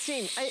amount of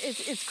steam.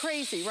 It's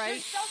crazy, right?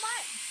 There's so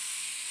much.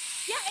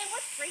 Yeah, and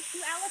what's great too,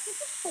 Alice, this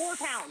is 4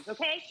 pounds,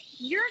 okay?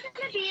 You're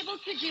gonna be able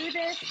to do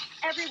this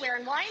everywhere.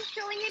 And why I'm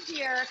showing it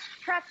here,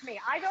 trust me,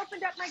 I've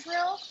opened up my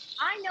grill.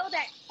 I know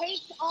that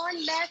caked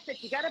on mess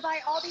that you gotta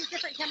buy all these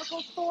different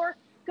chemicals for.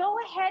 Go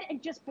ahead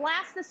and just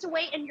blast this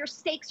away and your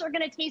steaks are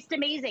gonna taste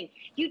amazing.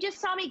 You just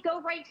saw me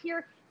go right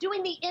here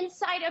doing the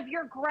inside of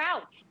your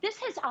grout. This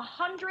has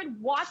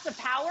 100 watts of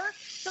power.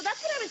 So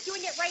that's what I was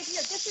doing it right here.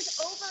 This is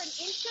over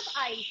 1 inch of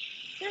ice.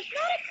 There's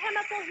not a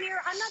chemical here.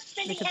 I'm not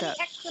spending any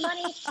extra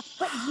money,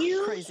 but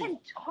you can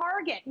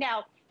target.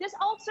 Now, this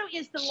also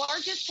is the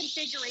largest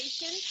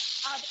configuration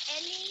of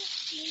any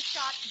Steam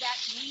Shot that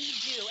we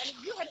do.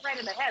 And you hit it right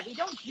in the head. We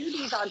don't do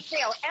these on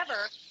sale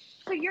ever.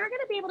 So you're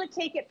going to be able to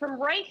take it from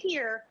right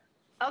here.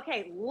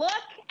 Okay, look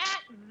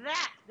at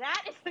that.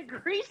 That is the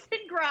grease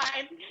and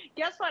grime.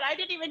 Guess what? I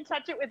didn't even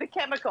touch it with a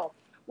chemical.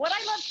 What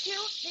I love too,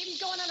 maybe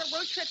going on a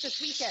road trip this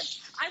weekend.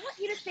 I want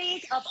you to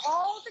think of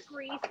all the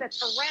grease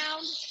that's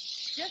around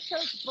just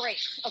those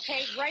breaks,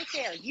 okay, right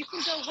there. You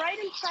can go right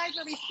inside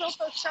where we spilt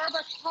those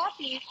Starbucks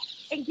coffees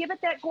and give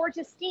it that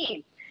gorgeous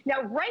steam.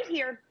 Now, right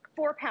here,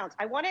 4 pounds.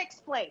 I want to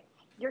explain.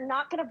 You're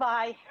not going to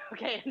buy,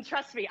 okay, and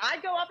trust me, I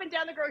go up and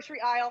down the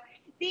grocery aisle.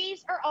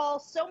 These are all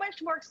so much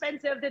more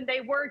expensive than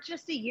they were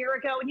just a year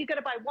ago, and you got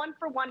to buy one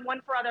for one, one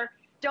for other.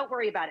 Don't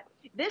worry about it.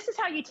 This is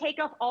how you take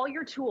off all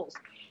your tools.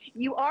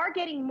 You are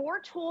getting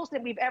more tools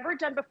than we've ever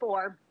done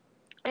before.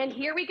 And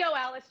here we go,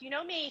 Alice. You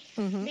know me.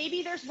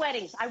 Maybe there's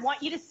weddings. I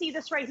want you to see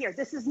this right here.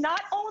 This is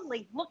not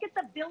only, look at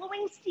the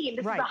billowing steam.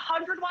 This is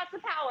 100 watts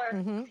of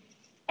power.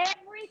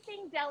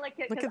 Everything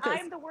delicate, because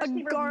I'm the worst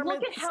steamer.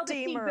 Look at how the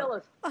steam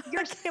billows.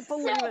 You're can't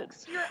believe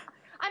it.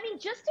 I mean,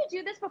 just to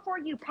do this before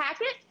you pack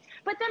it,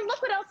 but then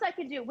look what else I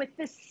can do with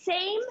the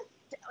same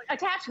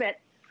attachment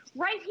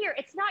right here.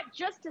 It's not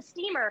just a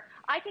steamer.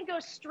 I can go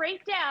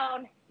straight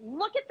down.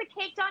 Look at the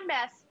caked on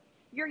mess.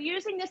 You're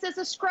using this as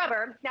a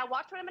scrubber. Now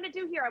watch what I'm gonna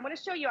do here. I'm gonna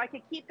show you. I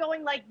could keep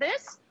going like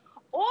this,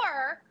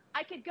 or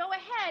I could go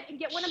ahead and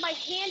get one of my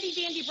handy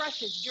dandy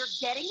brushes. You're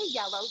getting a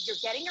yellow, you're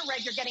getting a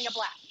red, you're getting a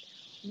black.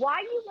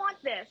 Why you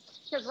want this,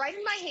 because right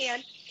in my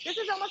hand, this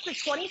is almost a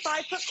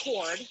 25-foot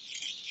cord.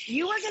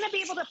 You are gonna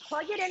be able to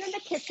plug it in the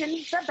kitchen,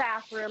 the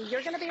bathroom.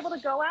 You're gonna be able to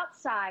go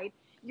outside.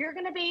 You're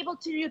gonna be able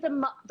to do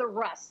the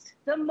rust,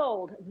 the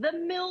mold, the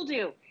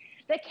mildew.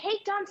 The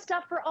caked on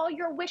stuff for all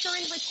your wicker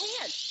and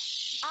rattan.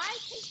 I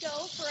can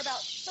go for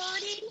about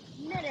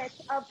 30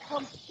 minutes of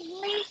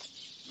complete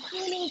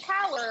steaming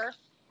power,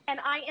 and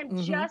I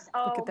am just,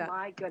 oh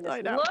my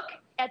goodness, look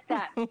at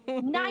that.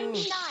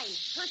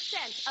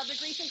 99% of the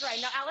grease and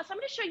grime. Now, Alice, I'm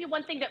going to show you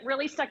one thing that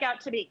really stuck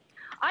out to me.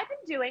 I've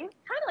been doing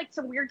kind of like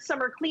some weird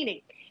summer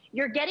cleaning.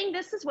 You're getting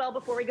this as well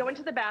before we go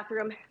into the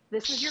bathroom.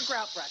 This is your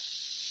grout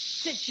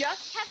brush. To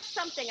just have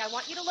something, I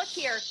want you to look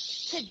here,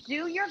 to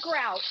do your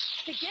grout,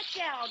 to get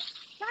down.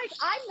 Guys,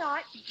 I'm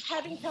not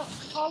having to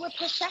call a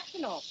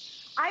professional.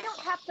 I don't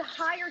have to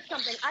hire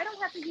something. I don't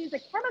have to use a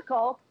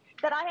chemical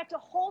that I have to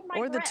hold my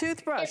breath. Or the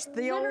toothbrush,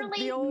 the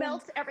old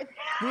melts everything.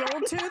 The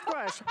old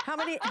toothbrush. How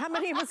many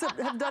of us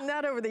have done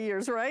that over the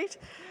years, right?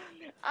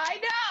 I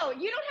know.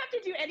 You don't have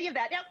to do any of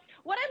that. Now,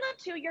 what I love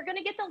too, you're going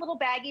to get the little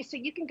baggie so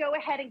you can go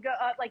ahead and go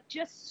like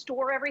just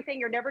store everything.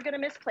 You're never going to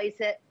misplace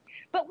it.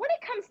 But when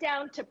it comes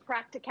down to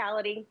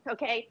practicality,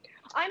 okay,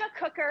 I'm a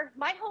cooker.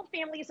 My whole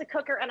family is a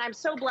cooker, and I'm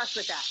so blessed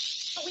with that.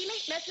 But we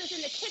make messes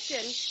in the kitchen,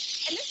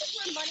 and this is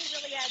where money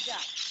really adds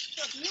up.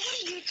 So if you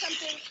want to use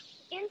something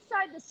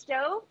inside the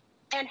stove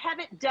and have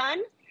it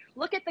done,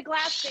 look at the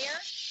glass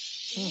there.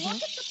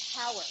 Look at the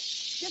power.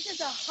 This is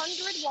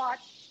 100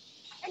 watts.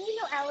 And you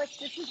know, Alice,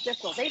 this is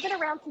Bissell. They've been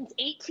around since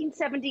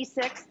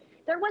 1876.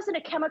 There wasn't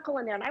a chemical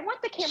in there. And I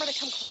want the camera to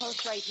come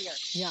close right here.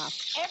 Yeah.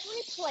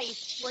 Every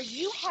place where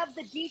you have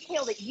the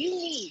detail that you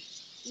need,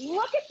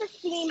 look at the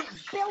steam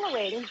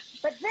billowing,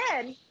 but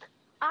then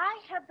I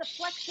have the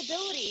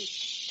flexibility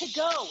to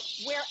go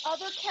where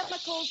other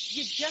chemicals,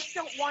 you just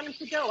don't want them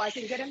to go. I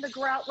can get them to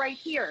grout right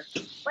here.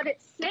 But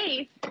it's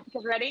safe,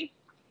 because ready?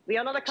 We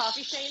all know the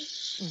coffee stain.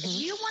 If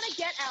you want to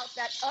get out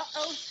that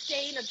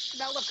stain of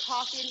smell of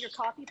coffee in your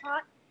coffee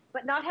pot,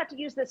 but not have to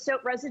use the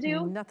soap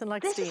residue. Nothing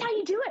like this steam. This is how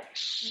you do it.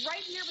 Right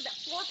here with that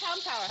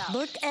 4-pound powerhouse.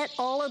 Look at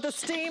all of the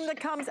steam that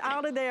comes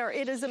out of there.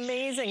 It is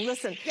amazing.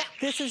 Listen,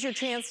 this is your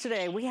chance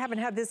today. We haven't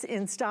had this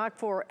in stock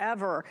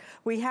forever.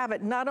 We have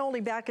it not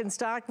only back in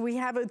stock, we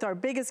have it with our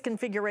biggest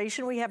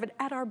configuration. We have it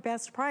at our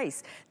best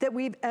price that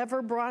we've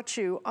ever brought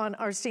you on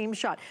our Steam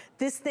Shot.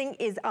 This thing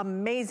is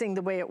amazing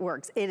the way it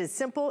works. It is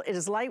simple, it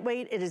is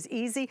lightweight, it is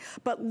easy,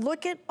 but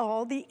look at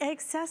all the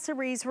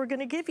accessories we're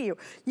gonna give you.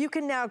 You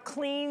can now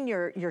clean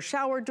your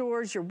shower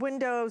doors, your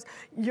windows.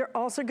 You're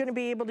also going to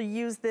be able to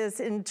use this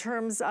in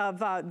terms of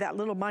that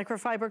little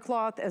microfiber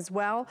cloth as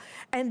well.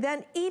 And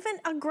then even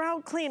a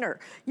grout cleaner.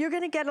 You're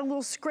going to get a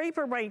little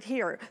scraper right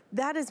here.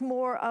 That is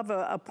more of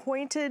a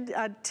pointed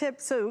tip,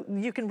 so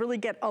you can really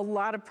get a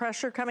lot of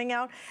pressure coming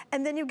out.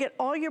 And then you get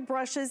all your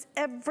brushes,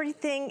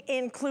 everything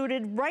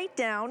included right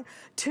down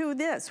to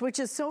this, which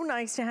is so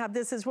nice to have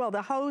this as well.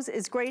 The hose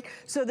is great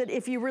so that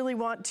if you really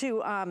want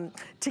to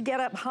get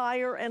up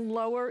higher and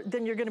lower,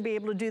 then you're going to be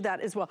able to do that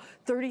as well.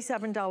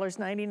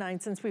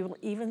 $37.99. We will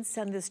even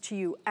send this to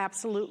you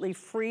absolutely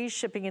free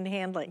shipping and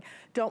handling.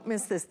 Don't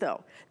miss this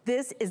though.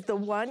 This is the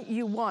one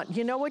you want.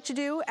 You know what you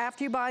do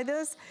after you buy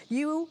this?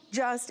 You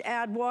just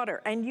add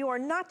water, and you are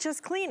not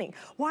just cleaning.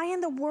 Why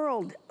in the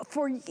world,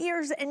 for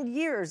years and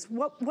years,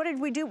 what did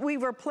we do? We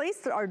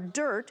replaced our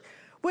dirt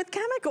with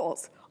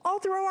chemicals all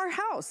through our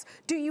house.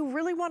 Do you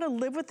really want to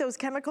live with those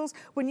chemicals?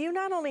 When you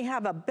not only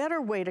have a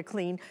better way to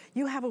clean,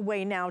 you have a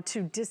way now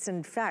to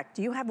disinfect.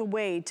 You have a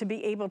way to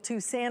be able to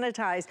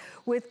sanitize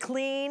with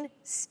clean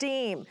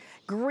steam,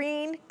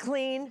 green,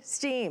 clean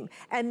steam.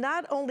 And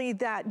not only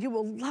that, you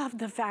will love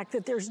the fact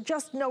that there's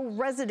just no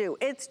residue.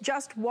 It's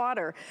just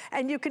water,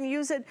 and you can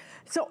use it.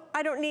 So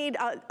I don't need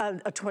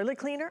a toilet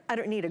cleaner. I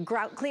don't need a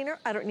grout cleaner.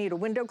 I don't need a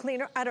window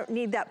cleaner. I don't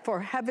need that, for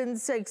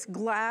heaven's sakes,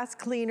 glass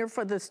cleaner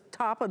for the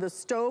top of the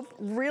stove.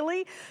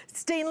 Really?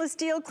 Stainless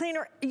steel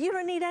cleaner? You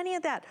don't need any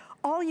of that.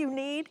 All you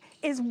need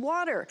is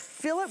water.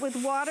 Fill it with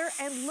water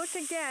and look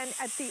again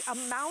at the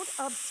amount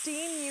of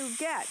steam you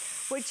get.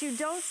 What you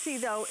don't see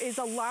though is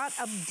a lot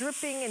of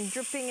dripping and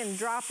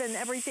dropping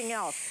everything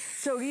else.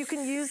 So you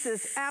can use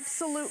this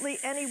absolutely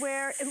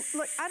anywhere. And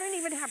look, I don't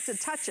even have to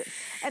touch it.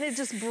 And it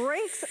just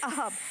breaks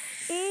up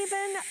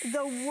even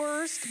the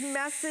worst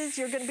messes.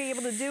 You're gonna be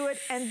able to do it.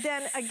 And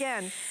then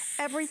again,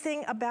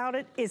 everything about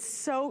it is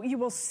so, you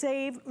will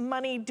save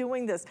money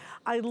doing this.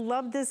 I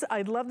love this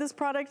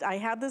product. I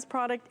have this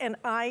product and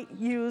I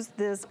use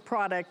this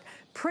product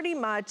pretty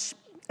much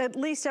at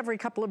least every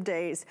couple of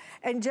days.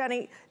 And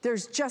Jenny,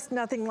 there's just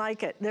nothing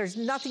like it. There's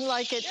nothing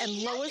like it, and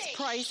lowest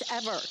price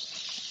ever.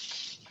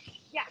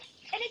 Yeah,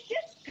 and it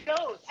just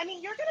goes. I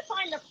mean, you're gonna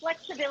find the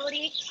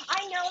flexibility.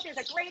 I know there's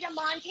a great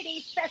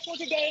Amontity special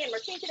today, and we're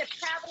thinking of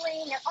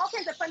traveling and all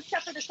kinds of fun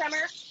stuff for the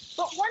summer.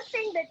 But one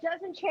thing that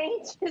doesn't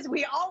change is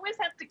we always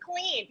have to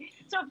clean.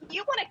 So if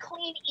you want to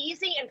clean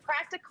easy and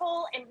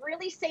practical and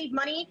really save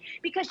money,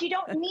 because you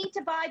don't need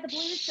to buy the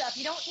blue stuff,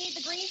 you don't need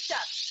the green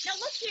stuff. Now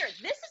look here,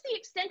 this is the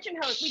extension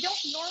hose. We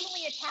don't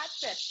normally attach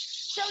this.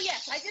 So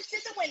yes, I just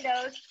did the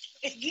windows.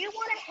 If you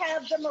want to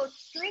have the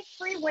most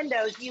streak-free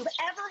windows you've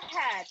ever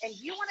had, and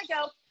you want to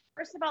go,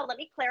 First of all, let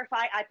me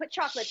clarify, I put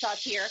chocolate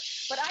sauce here,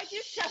 but I do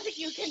stuff that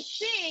you can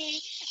see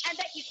and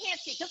that you can't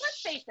see. Because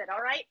let's face it,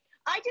 all right?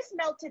 I just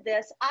melted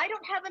this. I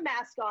don't have a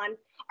mask on.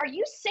 Are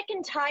you sick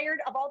and tired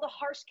of all the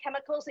harsh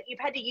chemicals that you've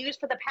had to use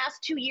for the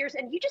past 2 years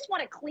and you just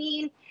want to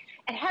clean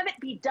and have it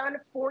be done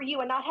for you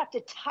and not have to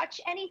touch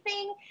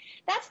anything?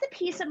 That's the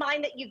peace of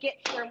mind that you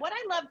get here. And what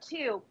I love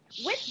too,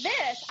 with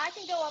this, I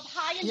can go up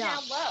high and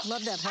down low.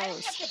 Love that hose. I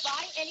don't have to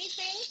buy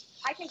anything.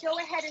 I can go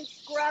ahead and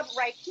scrub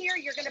right here.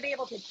 You're going to be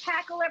able to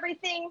tackle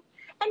everything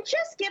and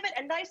just give it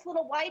a nice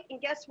little wipe.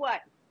 And guess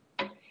what?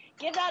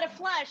 Give that a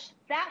flush.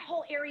 That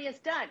whole area is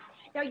done.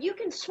 Now you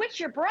can switch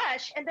your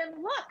brush and then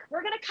look,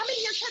 we're going to come in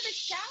here to the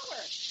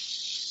shower.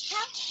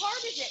 How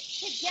hard is it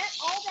to get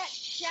all that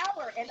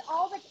shower and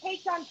all the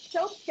caked on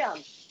soap scum?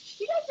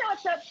 You guys know what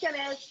soap scum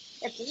is?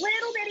 It's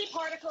little bitty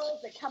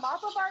particles that come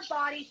off of our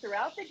body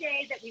throughout the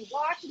day that we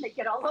wash and they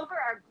get all over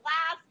our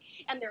glass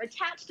and they're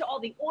attached to all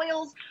the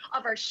oils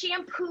of our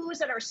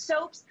shampoos and our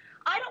soaps.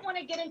 I don't want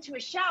to get into a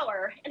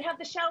shower and have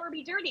the shower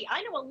be dirty.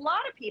 I know a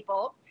lot of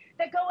people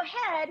that go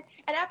ahead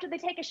and after they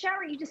take a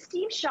shower, you just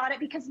steam shot it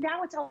because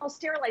now it's all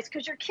sterilized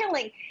because you're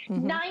killing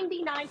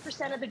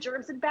 99% of the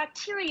germs and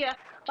bacteria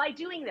by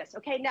doing this.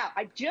 Okay, now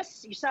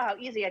you saw how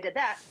easy I did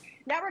that.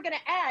 Now we're going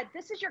to add,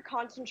 this is your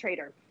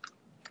concentrator.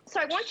 So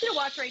I want you to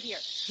watch right here.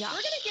 Yeah. We're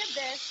going to give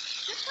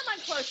this, just come on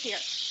close here.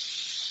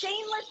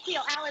 Stainless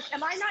steel. Alice,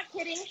 am I not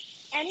kidding?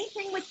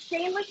 Anything with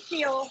stainless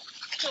steel,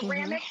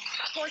 ceramic,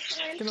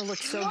 porcelain. It's going to look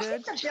so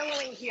good. Look at the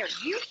billowing here.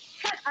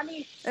 I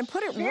mean, and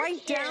put it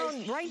right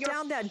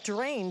down that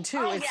drain too.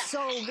 Oh, it's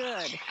so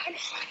good. And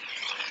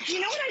do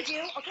you know what I do?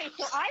 Okay,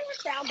 so I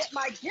found that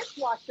my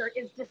dishwasher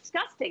is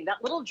disgusting.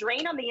 That little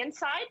drain on the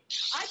inside,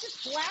 I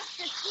just blast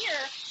this here,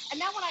 and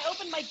now when I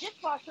open my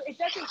dishwasher, it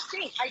doesn't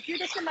stink. I do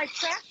this in my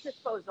trash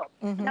disposal.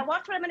 Now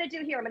watch what I'm going to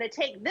do here. I'm going to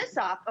take this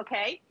off,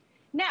 okay?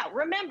 Now,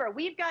 remember,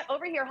 we've got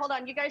over here, hold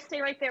on, you guys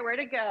stay right there, where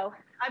to go?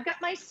 I've got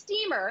my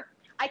steamer.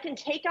 I can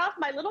take off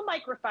my little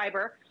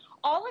microfiber.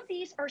 All of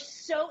these are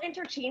so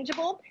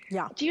interchangeable.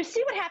 Yeah. Do you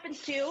see what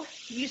happens too?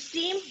 You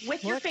steam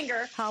with your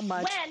finger. How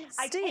much When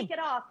I take it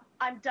off,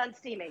 I'm done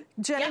steaming.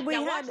 Jenny, we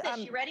now had, watch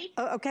this. You ready?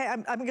 Okay,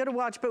 I'm going to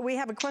watch, but we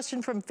have a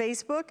question from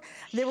Facebook.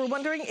 They were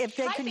wondering if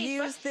they could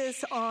use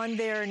this on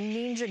their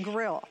Ninja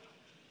grill.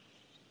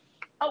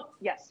 Oh,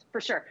 yes,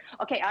 for sure.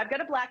 Okay, I've got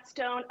a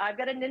Blackstone. I've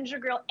got a Ninja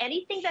grill.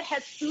 Anything that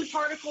has food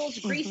particles,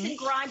 grease and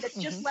grime that's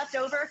just left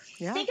over.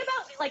 Yeah. Think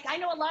about, like, I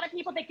know a lot of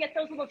people that get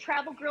those little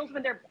travel grills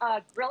when they're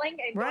grilling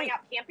and going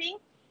out camping.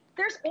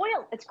 There's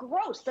oil. It's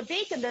gross. The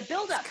bacon, the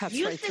buildup.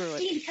 Use the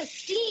steam because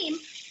steam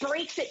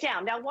breaks it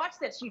down. Now watch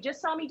this. You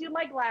just saw me do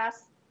my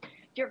glass.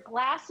 Your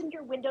glass and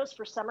your windows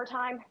for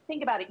summertime.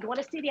 Think about it. You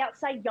want to see the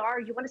outside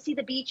yard. You want to see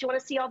the beach. You want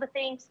to see all the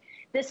things.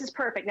 This is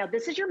perfect. Now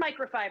this is your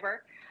microfiber.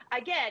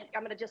 Again,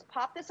 I'm going to just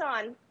pop this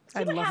on.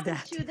 See what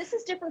happens too. This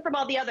is different from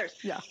all the others.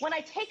 Yeah. When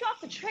I take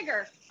off the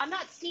trigger, I'm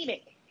not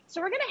steaming.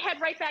 So we're going to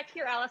head right back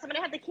here, Alice. I'm going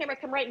to have the camera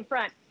come right in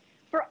front.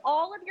 For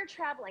all of your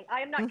traveling,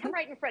 I am not come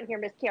right in front here,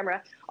 Miss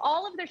Camera.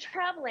 All of their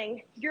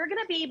traveling, you're going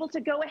to be able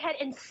to go ahead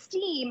and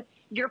steam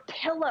your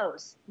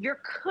pillows, your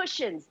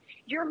cushions,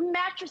 your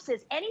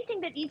mattresses,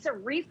 anything that needs a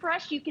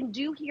refresh, you can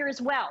do here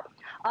as well.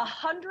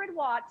 100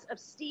 watts of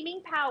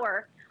steaming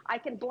power. I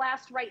can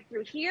blast right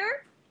through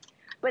here,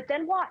 but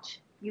then watch.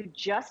 You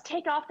just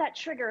take off that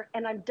trigger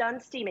and I'm done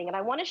steaming. And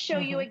I want to show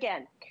you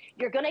again.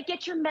 You're going to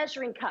get your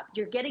measuring cup.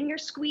 You're getting your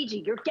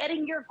squeegee. You're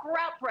getting your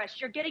grout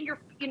brush. You're getting your,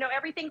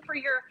 everything for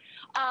your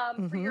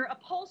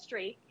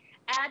upholstery.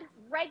 Add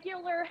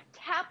regular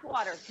tap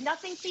water.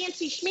 Nothing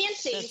fancy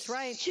schmancy. That's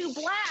right. To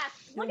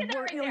blast. Look at that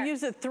right there. You'll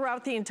use it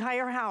throughout the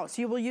entire house.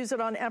 You will use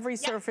it on every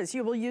surface.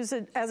 You will use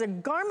it as a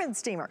garment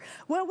steamer.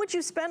 What would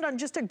you spend on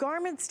just a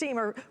garment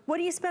steamer? What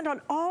do you spend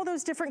on all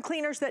those different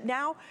cleaners that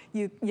now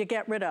you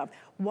get rid of?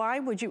 Why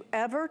would you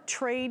ever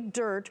trade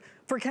dirt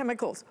for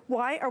chemicals?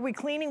 Why are we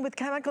cleaning with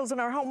chemicals in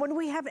our home when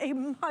we have a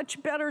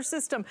much better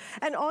system?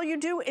 And all you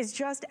do is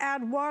just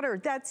add water.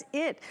 That's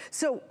it.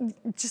 So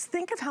just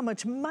think of how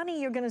much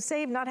money you're going to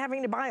save not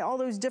having to buy all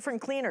those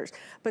different cleaners.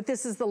 But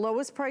this is the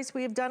lowest price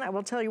we have done. I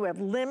will tell you, we have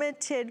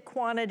limited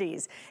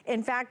quantities.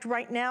 In fact,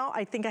 right now,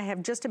 I think I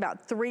have just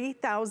about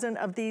 3,000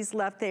 of these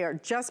left. They are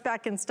just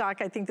back in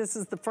stock. I think this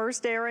is the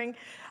first airing.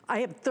 I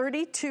have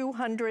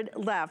 3,200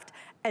 left.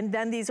 And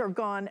then these are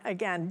gone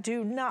again.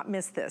 Do not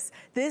miss this.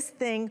 This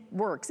thing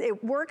works.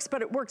 It works,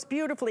 but it works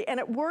beautifully. And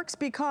it works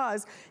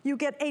because you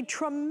get a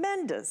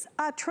tremendous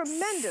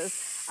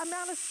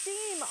amount of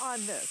steam on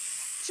this.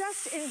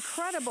 Just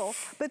incredible.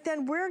 But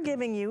then we're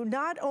giving you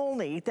not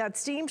only that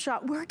steam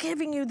shot, we're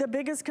giving you the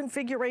biggest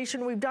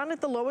configuration we've done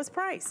at the lowest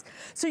price.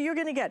 So you're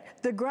gonna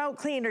get the grout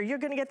cleaner, you're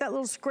gonna get that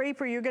little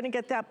scraper, you're gonna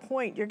get that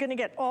point, you're gonna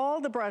get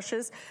all the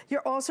brushes,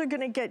 you're also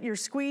gonna get your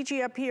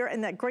squeegee up here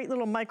and that great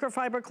little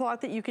microfiber cloth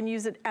that you can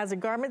use it as a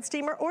garment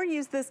steamer or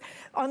use this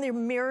on your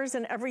mirrors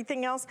and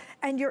everything else.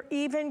 And you're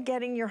even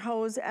getting your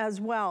hose as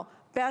well.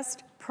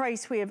 Best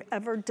price we have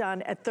ever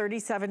done at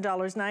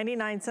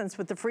 $37.99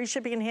 with the free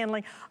shipping and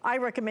handling. I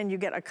recommend you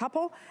get a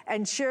couple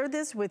and share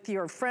this with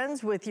your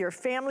friends, with your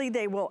family.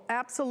 They will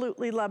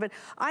absolutely love it.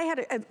 I had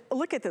a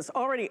look at this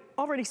already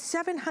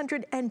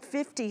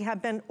 750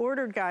 have been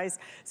ordered, guys.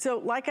 So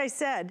like I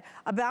said,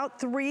 about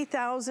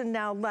 3,000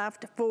 now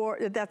left for,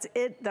 that's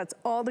it. That's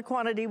all the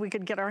quantity we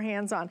could get our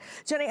hands on.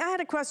 Jenny, I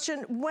had a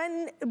question.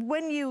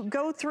 When you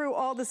go through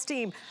all the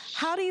steam,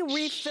 how do you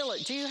refill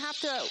it? Do you have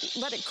to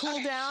let it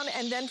cool down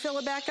and then fill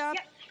it back up?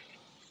 Yep.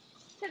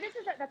 So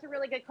that's a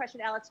really good question,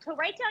 Alex. So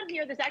right down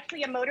here, there's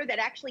actually a motor that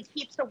actually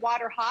keeps the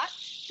water hot.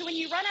 So when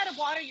you run out of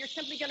water, you're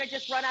simply going to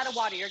just run out of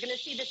water. You're going to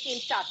see the steam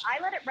stop.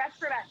 I let it rest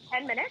for about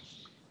 10 minutes.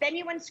 Then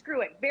you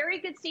unscrew it. Very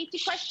good safety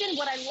question.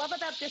 What I love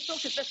about Bissell,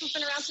 because Bissell's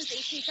been around since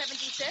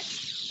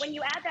 1876, when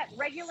you add that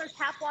regular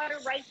tap water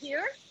right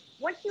here,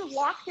 once you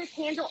lock this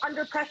handle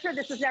under pressure,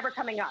 this is never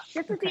coming up.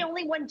 This is the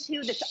only one,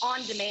 too, that's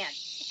on demand.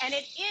 And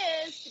it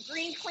is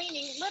green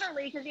cleaning,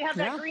 literally, because you have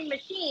that green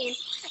machine.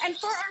 And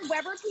for our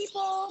Weber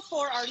people,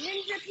 for our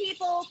Ninja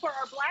people, for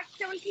our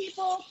Blackstone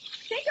people,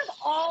 think of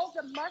all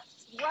the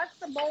rust,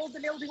 the mold, the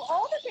mildew,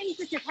 all the things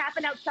that just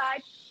happen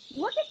outside.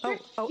 Look at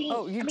this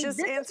steam. You just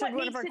answered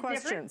one of our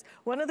questions.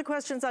 One of the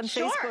questions on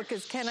Facebook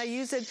is, can I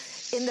use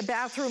it in the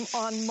bathroom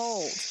on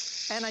mold?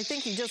 And I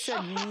think you just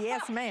said,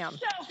 yes, ma'am.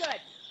 So good.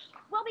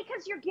 Well,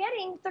 because you're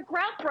getting the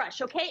grout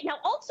brush, okay? Now,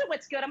 also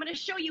what's good, I'm going to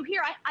show you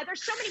here.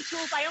 There's so many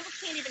tools, I almost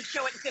can't even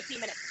show it in 15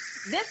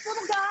 minutes. This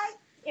little guy,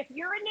 if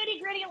you're a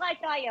nitty-gritty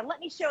like I am,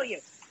 let me show you.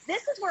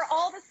 This is where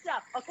all the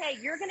stuff, okay,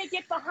 you're going to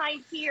get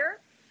behind here.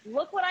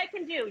 Look what I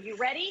can do. You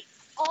ready?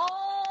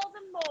 All the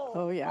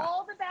mold,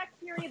 all the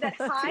bacteria that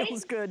hides.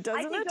 Feels good,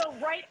 doesn't it? I can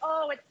go right,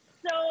 it's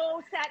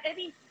so sad. I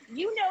mean,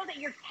 you know that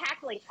you're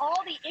tackling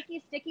all the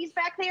icky stickies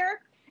back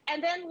there.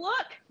 And then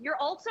look, you're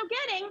also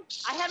getting,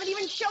 I haven't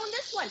even shown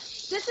this one.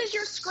 This is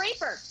your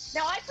scraper.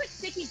 Now I put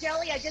sticky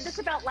jelly, I did this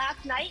about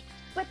last night,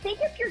 but think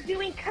if you're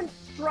doing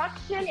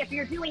construction, if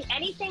you're doing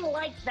anything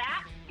like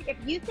that, if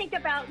you think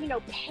about,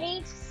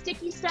 paint,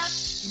 sticky stuff,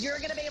 you're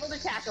going to be able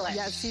to tackle it.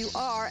 Yes, you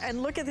are.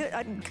 And look at it.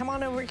 Come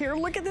on over here.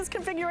 Look at this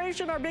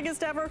configuration, our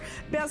biggest ever,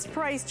 best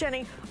price.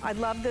 Jenny, I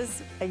love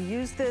this. I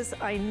use this.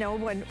 I know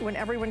when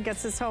everyone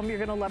gets this home, you're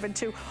going to love it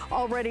too.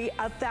 Already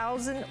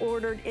 1,000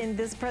 ordered in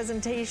this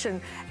presentation,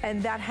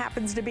 and that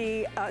happens to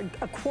be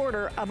a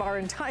quarter of our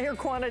entire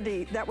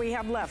quantity that we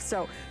have left.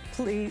 So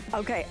please,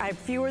 okay, I have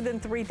fewer than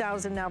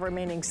 3,000 now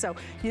remaining. So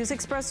use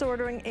express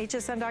ordering,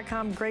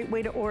 hsn.com, great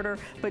way to order,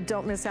 but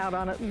don't miss out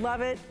on it.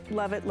 Love it,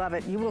 love it, love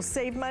it. You will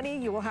save money,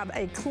 you will have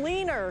a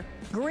cleaner,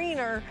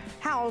 greener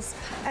house,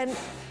 and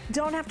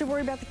don't have to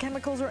worry about the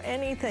chemicals or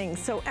anything.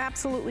 So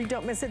absolutely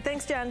don't miss it.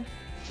 Thanks, Jen.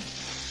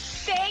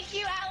 Thank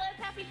you, Alice.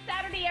 Happy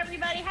Saturday,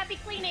 everybody. Happy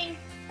cleaning.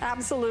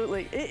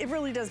 Absolutely. It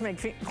really does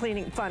make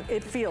cleaning fun.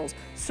 It feels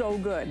so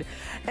good.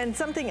 And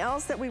something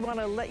else that we want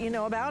to let you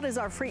know about is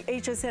our free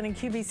HSN and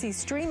QVC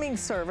streaming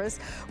service,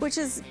 which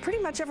is pretty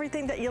much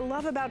everything that you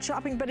love about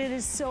shopping, but it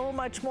is so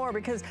much more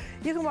because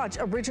you can watch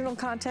original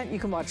content, you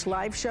can watch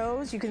live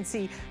shows, you can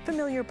see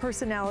familiar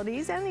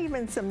personalities and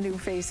even some new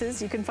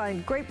faces. You can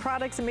find great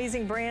products,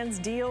 amazing brands,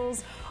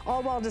 deals,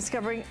 all while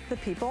discovering the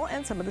people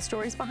and some of the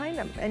stories behind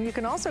them. And you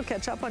can also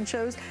catch up on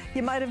shows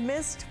you might have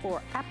missed for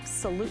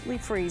absolutely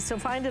free. So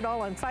find it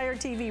all on Fire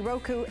TV,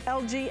 Roku,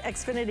 LG,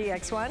 Xfinity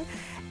X1,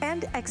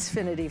 and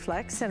Xfinity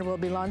Flex, and we'll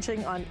be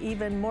launching on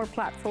even more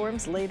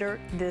platforms later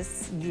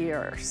this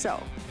year.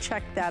 So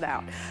check that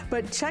out.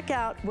 But check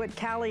out what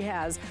Callie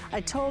has.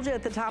 I told you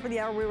at the top of the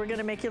hour we were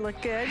gonna make you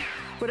look good.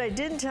 What I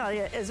didn't tell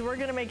you is we're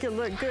gonna make you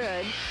look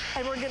good,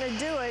 and we're gonna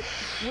do it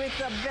with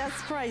the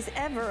best price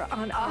ever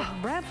on our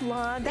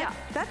Revlon.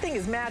 That thing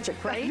is magic,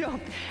 right?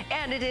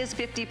 And it is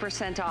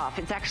 50% off.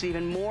 It's actually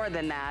even more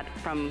than that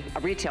from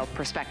a retail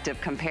perspective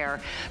compare.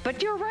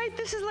 But you're right,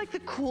 this is like the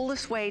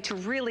coolest way to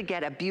really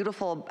get a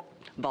beautiful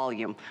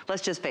volume.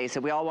 Let's just face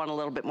it, we all want a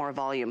little bit more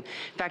volume.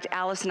 In fact,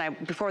 Alice and I,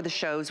 before the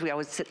shows, we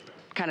always sit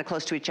kind of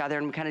close to each other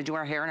and we kind of do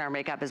our hair and our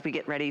makeup as we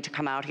get ready to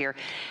come out here.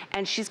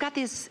 And she's got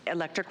these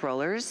electric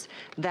rollers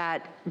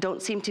that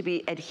don't seem to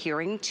be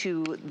adhering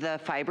to the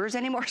fibers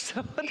anymore,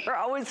 so they're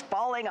always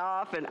falling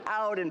off and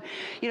out, and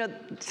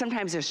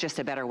sometimes there's just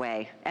a better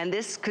way. And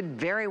this could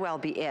very well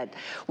be it.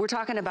 We're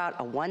talking about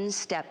a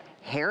one-step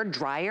hair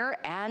dryer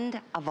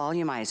and a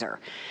volumizer.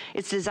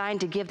 It's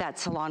designed to give that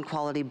salon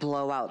quality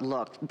blowout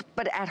look,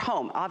 but at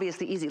home,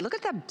 obviously easy. Look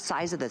at the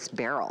size of this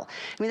barrel.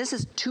 I mean, this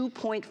is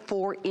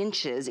 2.4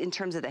 inches in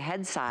terms of the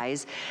head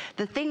size.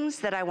 The things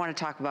that I want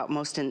to talk about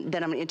most, and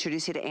then I'm gonna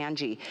introduce you to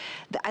Angie.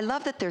 I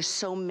love that there's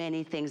so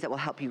many things that will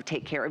help you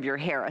take care of your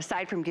hair,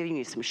 aside from giving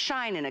you some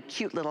shine and a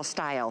cute little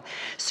style.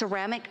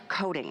 Ceramic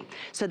coating.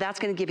 So that's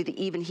gonna give you the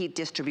even heat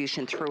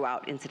distribution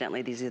throughout.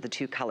 Incidentally, these are the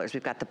two colors.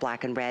 We've got the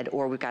black and red,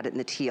 or we've got it in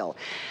the teal.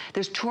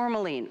 There's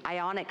tourmaline,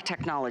 ionic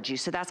technology,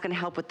 so that's gonna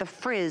help with the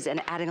frizz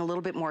and adding a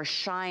little bit more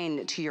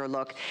shine to your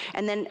look.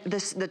 And then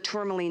the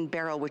tourmaline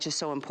barrel, which is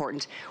so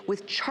important,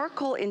 with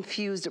charcoal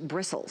infused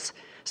bristles.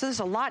 So there's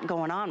a lot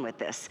going on with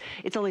this.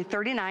 It's only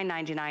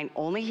 $39.99,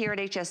 only here at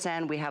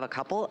HSN. We have a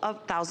couple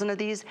of thousand of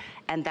these,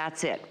 and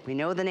that's it. We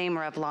know the name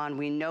Revlon.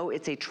 We know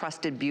it's a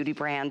trusted beauty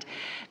brand.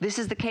 This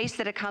is the case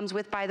that it comes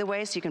with, by the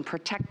way, so you can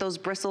protect those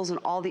bristles and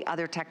all the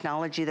other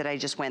technology that I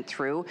just went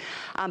through.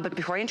 But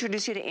before I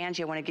introduce you to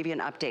Angie, I want to give you an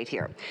update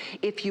here.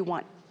 If you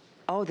want,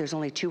 oh, there's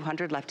only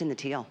 200 left in the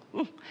teal.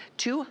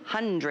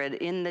 200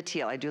 in the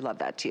teal. I do love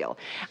that teal.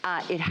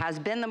 It has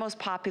been the most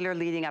popular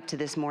leading up to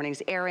this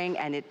morning's airing,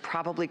 and it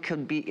probably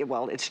could be,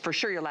 well, it's for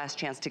sure your last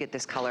chance to get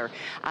this color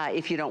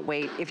if you don't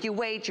wait. If you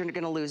wait, you're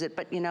gonna lose it,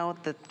 but you know,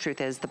 the truth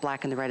is the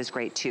black and the red is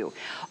great too.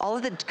 All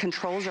of the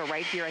controls are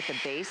right here at the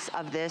base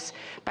of this.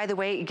 By the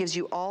way, it gives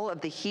you all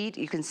of the heat.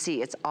 You can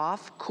see it's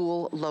off,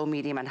 cool, low,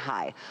 medium, and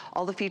high.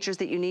 All the features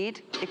that you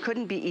need. It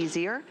couldn't be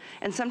easier,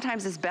 and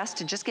sometimes it's best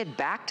to just get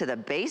back to the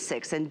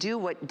basics and do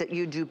what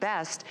you do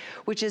best,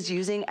 which is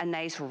using a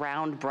nice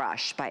round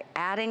brush. By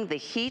adding the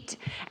heat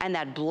and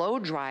that blow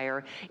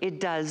dryer,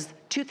 it does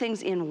two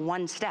things in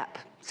one step.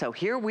 So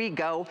here we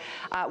go.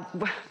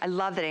 I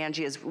love that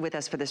Angie is with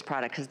us for this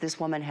product because this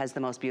woman has the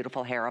most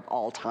beautiful hair of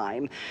all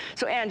time.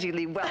 So Angie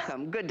Lee,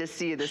 welcome. Good to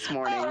see you this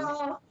morning.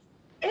 Oh,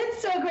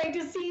 it's so great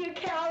to see you,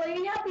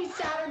 Callie. Happy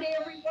Saturday,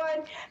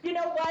 everyone. You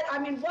know what? I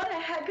mean, what a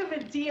heck of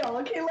a deal.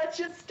 Okay, let's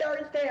just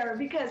start there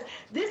because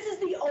this is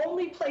the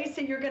only place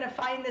that you're going to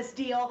find this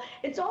deal.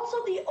 It's also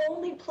the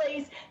only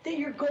place that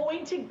you're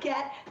going to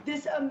get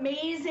this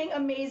amazing,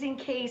 amazing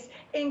case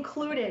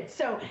included.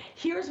 So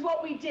here's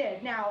what we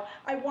did. Now,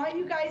 I want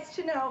you guys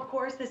to know, of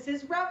course, this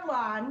is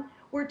Revlon.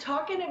 We're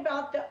talking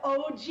about the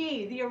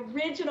OG, the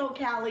original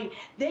Callie.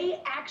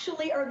 They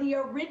actually are the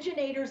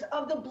originators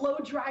of the blow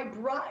dry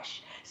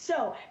brush.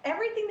 So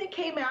everything that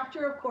came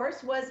after, of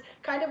course, was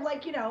kind of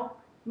like, you know,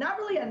 not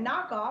really a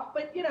knockoff,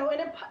 but, you know,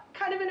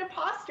 kind of an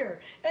imposter.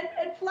 And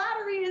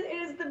flattery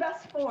is the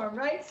best form,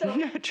 right? So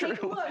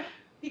take a look,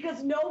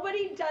 because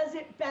nobody does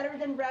it better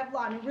than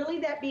Revlon. Really,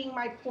 that being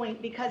my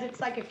point, because it's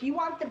like, if you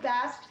want the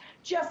best,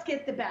 just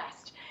get the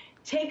best.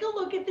 Take a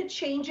look at the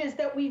changes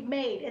that we've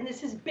made, and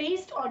this is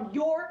based on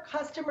your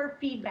customer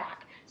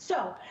feedback.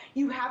 So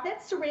you have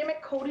that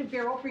ceramic coated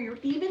barrel for your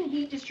even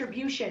heat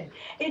distribution.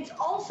 It's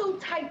also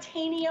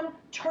titanium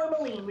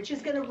tourmaline, which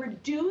is going to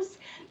reduce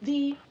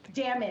the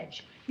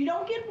damage. You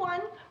don't get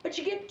one, but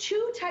you get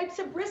two types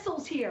of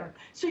bristles here.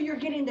 So you're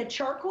getting the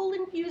charcoal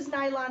infused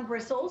nylon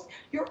bristles.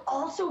 You're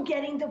also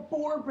getting the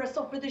boar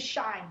bristle for the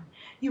shine.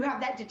 You have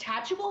that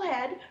detachable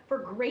head for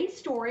great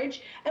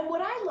storage. And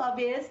what I love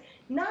is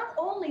not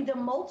only the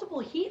multiple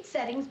heat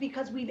settings,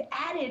 because we've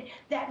added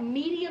that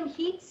medium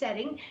heat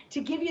setting to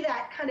give you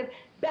that kind of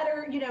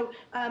better, you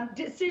know,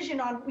 decision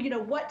on, you know,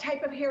 what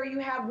type of hair you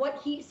have, what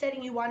heat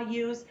setting you want to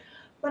use.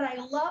 But I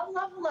love,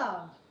 love,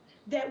 love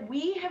that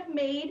we have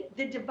made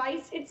the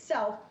device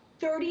itself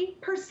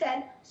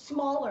 30%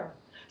 smaller.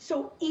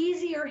 So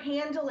easier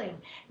handling.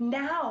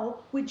 Now,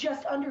 with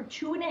just under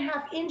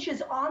 2.5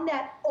 inches on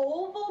that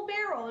oval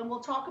barrel, and we'll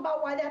talk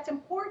about why that's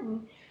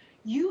important,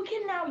 you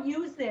can now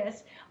use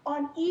this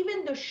on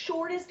even the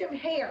shortest of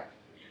hair.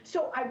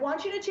 So I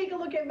want you to take a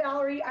look at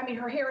Valerie. I mean,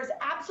 her hair is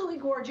absolutely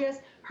gorgeous.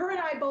 Her and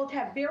I both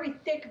have very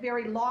thick,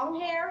 very long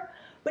hair.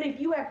 But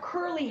if you have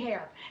curly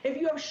hair, if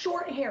you have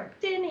short hair,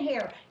 thin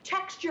hair,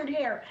 textured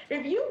hair,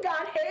 if you've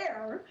got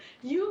hair,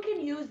 you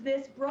can use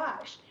this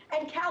brush.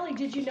 And Callie,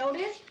 did you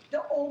notice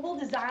the oval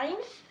design?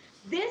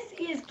 This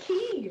is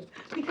key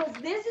because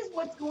this is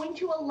what's going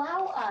to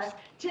allow us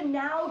to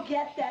now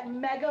get that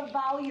mega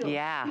volume.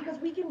 Yeah. Because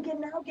we can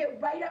now get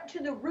right up to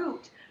the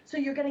root. So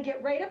you're going to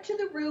get right up to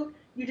the root.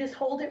 You just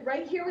hold it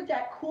right here with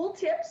that cool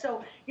tip.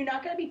 So you're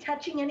not going to be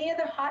touching any of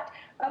the hot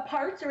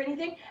parts or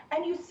anything.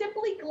 And you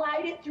simply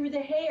glide it through the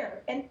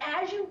hair. And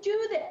as you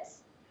do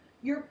this,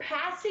 you're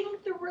passing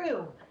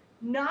through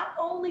not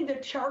only the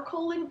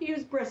charcoal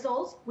infused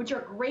bristles, which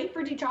are great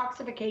for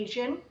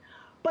detoxification,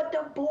 but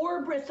the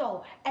boar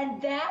bristle. And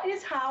that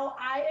is how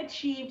I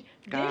achieved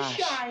this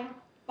shine,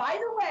 by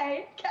the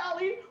way,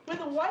 Callie, with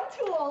one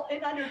tool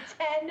in under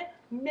 10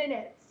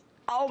 minutes.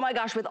 Oh my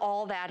gosh, with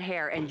all that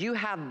hair, and you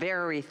have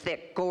very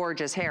thick,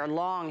 gorgeous hair,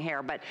 long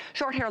hair, but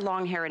short hair,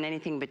 long hair, and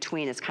anything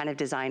between is kind of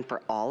designed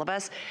for all of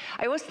us.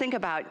 I always think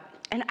about,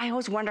 and I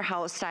always wonder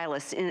how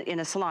stylists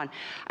in a salon,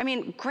 I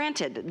mean,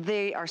 granted,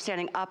 they are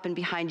standing up and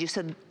behind you,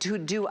 so to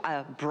do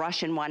a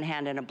brush in one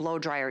hand and a blow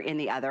dryer in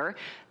the other,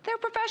 they're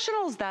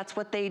professionals, that's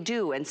what they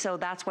do. And so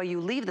that's why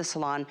you leave the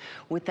salon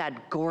with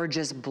that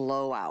gorgeous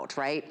blowout,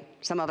 right?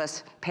 Some of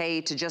us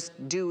pay to just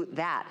do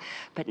that.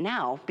 But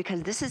now,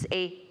 because this is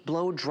a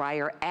blow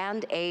dryer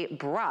and a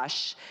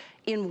brush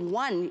in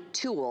one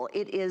tool,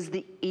 it is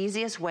the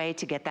easiest way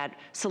to get that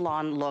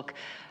salon look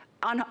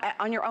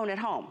on your own at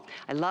home.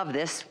 I love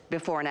this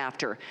before and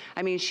after.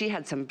 I mean, she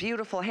had some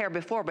beautiful hair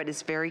before, but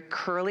it's very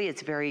curly,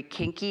 it's very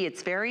kinky,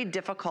 it's very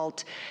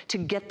difficult to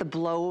get the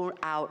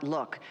blowout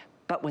look.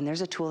 But when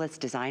there's a tool that's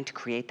designed to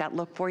create that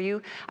look for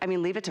you, I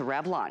mean, leave it to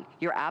Revlon.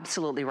 You're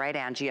absolutely right,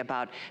 Angie,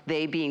 about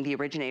they being the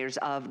originators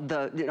of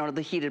the, you know,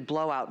 the heated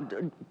blowout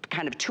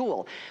kind of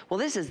tool. Well,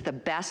 this is the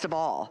best of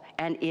all,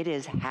 and it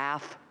is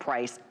half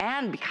price.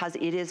 And because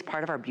it is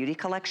part of our beauty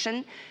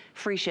collection,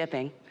 free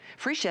shipping.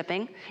 Free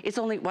shipping. It's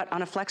only, what,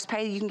 on a flex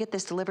pay, you can get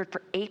this delivered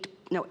for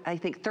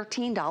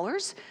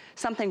 $13,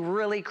 something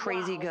really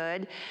crazy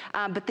good.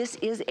 But this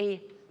is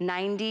a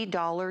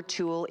 $90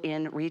 tool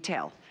in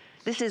retail.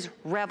 This is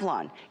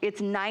Revlon.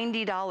 It's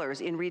 $90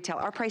 in retail.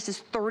 Our price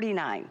is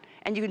 $39.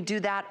 And you can do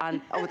that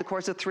on over the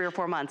course of 3 or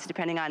 4 months,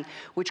 depending on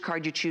which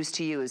card you choose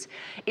to use.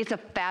 It's a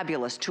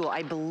fabulous tool.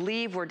 I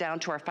believe we're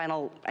down to our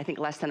final, I think,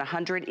 less than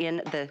 100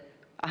 in the,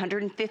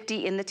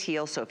 150 in the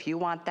teal. So if you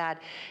want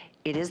that,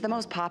 it is the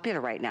most popular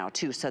right now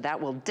too, so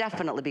that will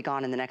definitely be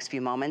gone in the next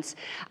few moments.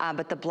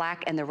 But the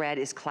black and the red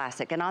is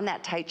classic. And on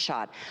that tight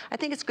shot, I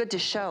think it's good to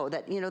show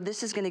that, you know,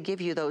 this is gonna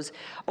give you those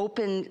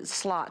open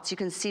slots. You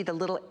can see the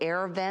little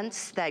air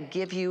vents that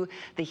give you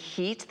the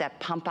heat that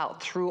pump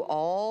out through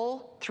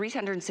all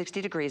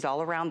 360 degrees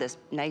all around this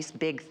nice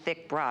big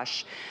thick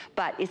brush.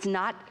 But it's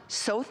not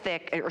so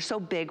thick, or so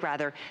big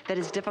rather, that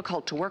it's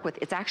difficult to work with.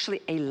 It's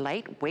actually a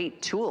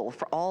lightweight tool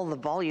for all the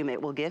volume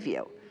it will give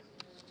you.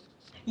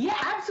 Yeah,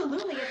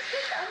 absolutely. It's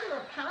just under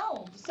a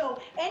pound.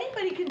 So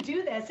anybody can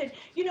do this. And,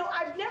 you know,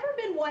 I've never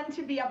been one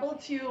to be able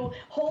to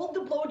hold the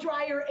blow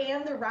dryer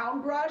and the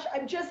round brush. I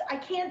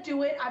can't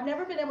do it. I've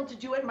never been able to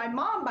do it. My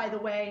mom, by the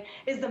way,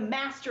 is the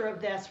master of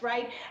this,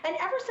 right? And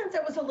ever since I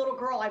was a little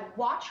girl, I'd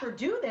watch her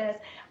do this.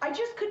 I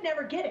just could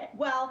never get it.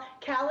 Well,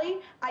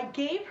 Callie, I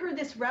gave her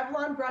this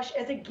Revlon brush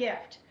as a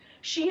gift.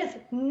 She has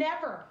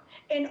never,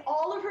 in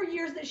all of her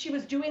years that she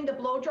was doing the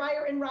blow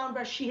dryer and round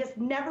brush, she has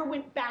never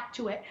went back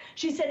to it.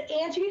 She said,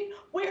 Angie,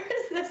 where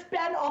has this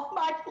been all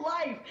my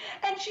life?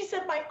 And she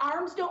said, my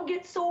arms don't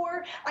get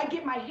sore. I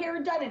get my hair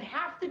done in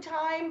half the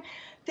time.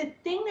 The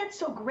thing that's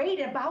so great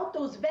about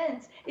those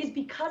vents is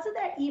because of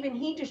that even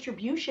heat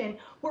distribution,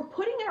 we're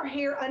putting our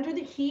hair under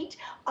the heat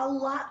a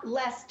lot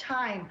less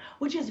time,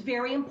 which is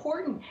very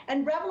important.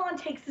 And Revlon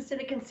takes this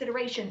into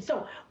consideration.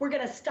 So we're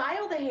gonna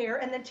style the hair,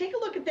 and then take a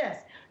look at this.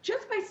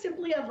 Just by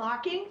simply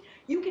unlocking,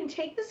 you can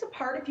take this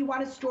apart if you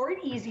want to store it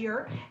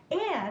easier.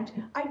 And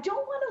I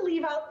don't want to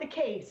leave out the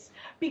case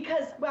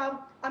because,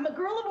 well, I'm a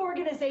girl of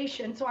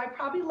organization, so I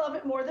probably love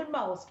it more than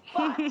most.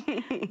 But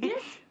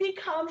this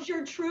becomes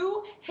your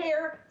true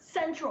hair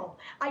central.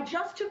 I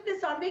just took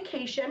this on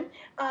vacation,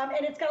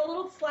 and it's got a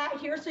little slat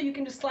here, so you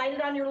can just slide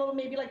it on your little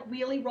maybe like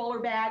wheelie roller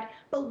bag.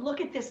 But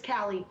look at this,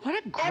 Callie.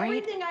 What a great...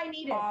 Everything I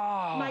needed.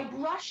 Oh. My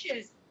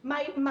brushes,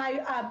 my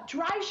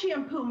dry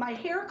shampoo, my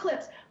hair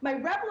clips, my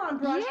Revlon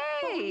brush.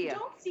 But what you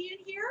don't see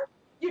in here,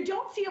 you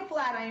don't see a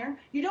flat iron,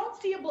 you don't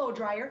see a blow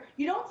dryer,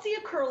 you don't see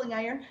a curling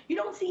iron, you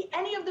don't see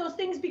any of those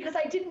things because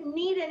I didn't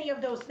need any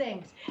of those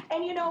things.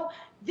 And you know,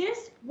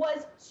 this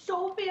was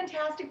so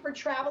fantastic for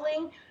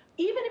traveling.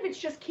 Even if it's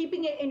just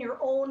keeping it in your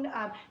own,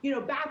 you know,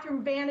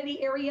 bathroom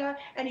vanity area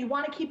and you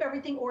want to keep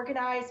everything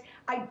organized.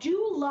 I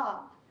do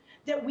love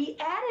that we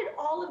added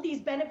all of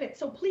these benefits.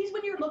 So please,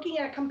 when you're looking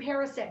at a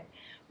comparison,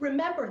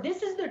 remember,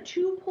 this is the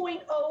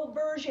 2.0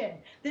 version.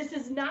 This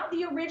is not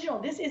the original.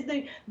 This is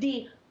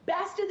the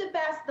best of the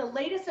best, the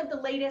latest of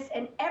the latest,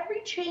 and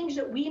every change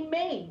that we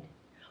made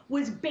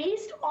was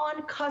based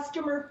on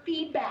customer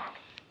feedback.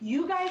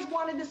 You guys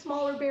wanted the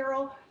smaller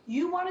barrel.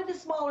 You wanted the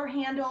smaller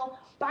handle.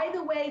 By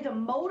the way, the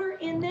motor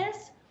in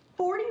this,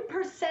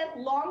 40%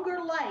 longer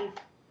life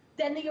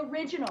than the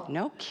original.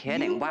 No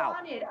kidding, wow.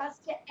 You wanted us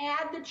to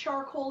add the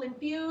charcoal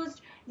infused.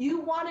 You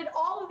wanted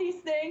all of these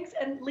things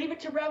and leave it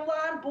to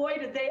Revlon. Boy,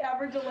 did they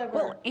ever deliver.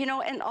 Well, you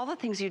know, and all the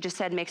things you just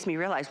said makes me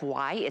realize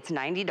why it's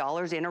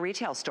 $90 in a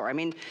retail store. I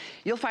mean,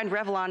 you'll find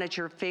Revlon at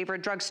your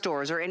favorite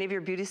drugstores or any of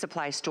your beauty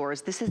supply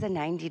stores. This is a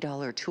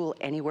 $90 tool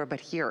anywhere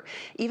but here.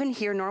 Even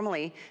here,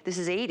 normally, this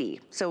is $80,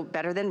 so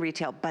better than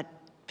retail, but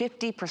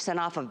 50%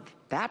 off of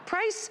that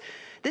price?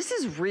 This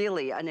is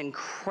really an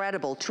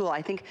incredible tool.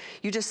 I think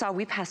you just saw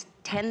we passed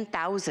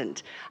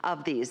 10,000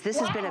 of these. This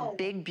has been a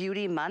big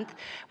beauty month.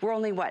 We're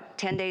only, what,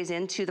 10 days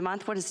into the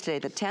month? What is today,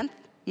 the 10th?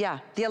 Yeah,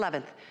 the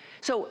 11th.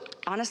 So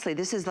honestly,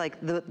 this is like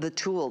the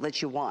tool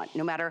that you want.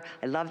 No matter,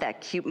 I love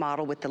that cute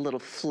model with the little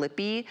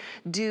flippy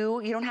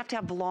do. You don't have to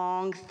have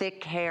long,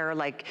 thick hair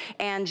like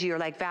Angie or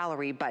like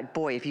Valerie, but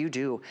boy, if you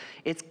do,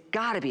 it's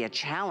gotta be a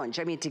challenge.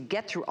 I mean, to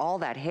get through all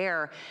that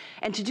hair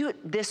and to do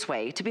it this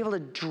way, to be able to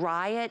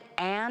dry it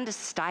and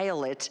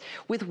style it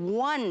with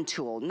one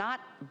tool, not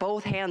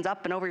both hands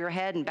up and over your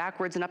head and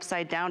backwards and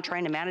upside down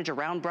trying to manage a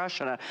round brush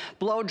on a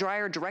blow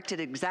dryer directed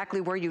exactly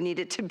where you need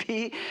it to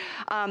be.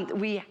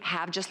 We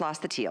have just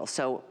lost the teal,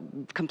 so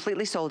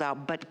completely sold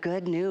out, but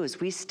good news,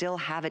 we still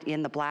have it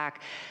in the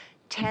black.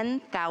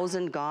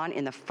 10,000 gone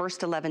in the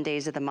first 11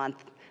 days of the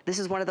month. This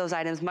is one of those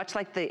items, much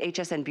like the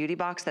HSN Beauty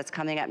Box that's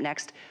coming up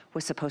next,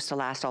 was supposed to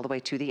last all the way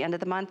to the end of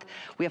the month.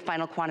 We have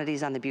final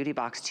quantities on the Beauty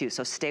Box too,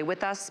 so stay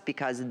with us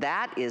because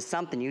that is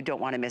something you don't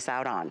want to miss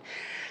out on.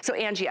 So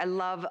Angie, I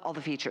love all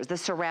the features. The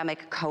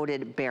ceramic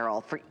coated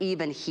barrel for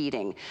even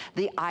heating,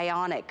 the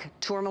ionic,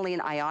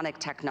 tourmaline ionic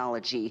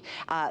technology,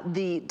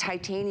 the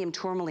titanium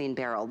tourmaline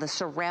barrel, the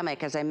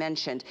ceramic, as I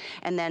mentioned,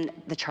 and then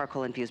the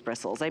charcoal infused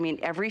bristles. I mean,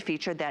 every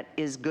feature that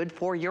is good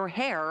for your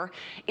hair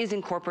is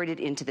incorporated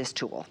into this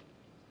tool.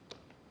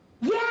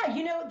 Yeah,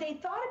 you know, they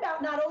thought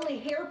about not only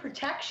hair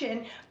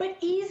protection, but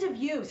ease of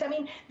use. I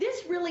mean,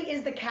 this really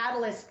is the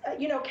catalyst,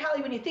 you know,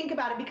 Callie, when you think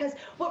about it, because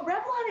what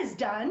Revlon has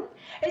done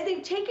is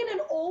they've taken an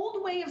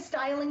old way of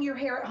styling your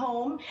hair at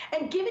home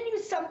and given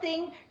you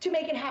something to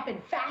make it happen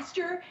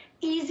faster,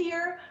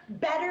 easier,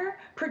 better,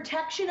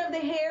 protection of the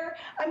hair.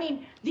 I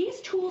mean,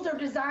 these tools are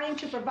designed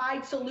to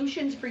provide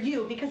solutions for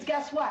you because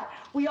guess what?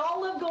 We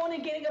all love going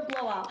and getting a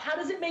blowout. How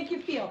does it make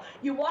you feel?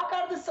 You walk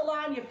out of the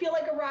salon, you feel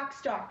like a rock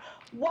star.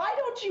 Why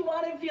don't you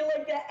want to feel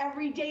like that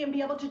every day and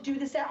be able to do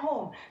this at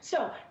home?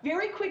 So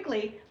very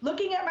quickly,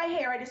 looking at my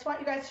hair, I just want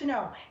you guys to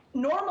know,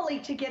 normally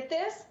to get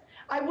this,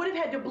 I would have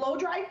had to blow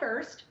dry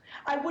first.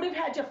 I would have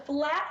had to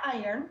flat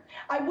iron.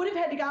 I would have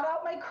had to got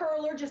out my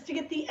curler just to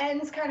get the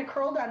ends kind of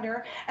curled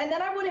under. And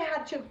then I would have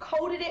had to have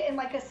coated it in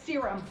like a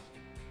serum.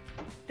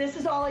 This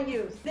is all I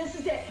use. This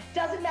is it.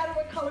 Doesn't matter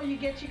what color you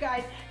get, you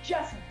guys.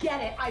 Just get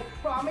it. I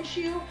promise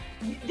you,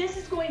 this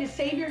is going to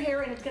save your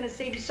hair and it's going to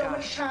save you so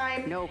much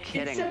time. No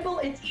kidding. It's simple,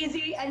 it's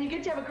easy, and you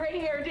get to have a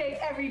great hair day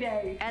every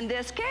day. And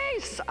this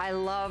case, I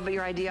love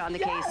your idea on the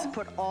case.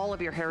 Put all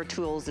of your hair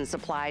tools and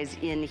supplies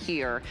in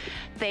here.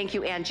 Thank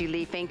you, Angie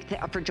Lee. Thank you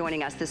for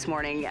joining us this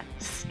morning.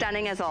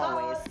 Stunning as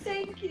always. Oh,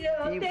 thank you.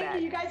 Thank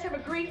you. You guys have a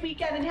great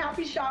weekend and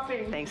happy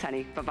shopping. Thanks,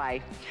 honey.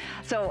 Bye-bye.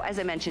 So, as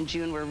I mentioned,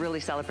 June, we're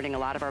really celebrating a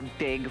lot of our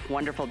big,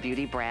 wonderful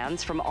beauty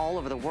brands from all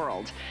over the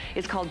world.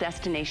 It's called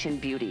Destination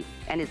Beauty,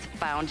 and it's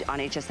found on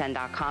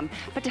hsn.com.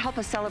 But to help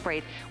us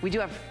celebrate, we do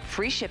have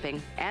free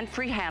shipping and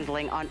free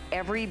handling on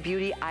every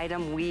beauty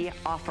item we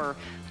offer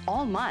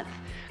all month.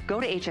 Go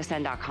to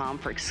hsn.com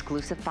for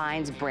exclusive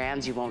finds,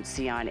 brands you won't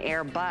see on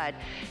air, but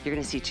you're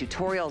gonna see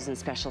tutorials and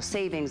special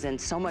savings and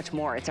so much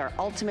more. It's our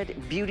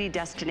ultimate beauty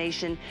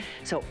destination.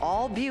 So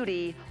all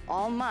beauty,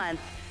 all month,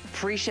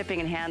 free shipping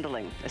and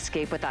handling.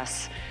 Escape with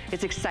us.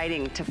 It's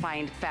exciting to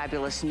find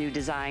fabulous new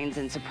designs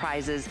and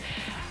surprises.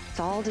 It's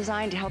all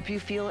designed to help you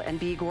feel and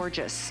be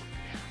gorgeous.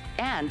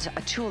 And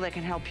a tool that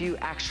can help you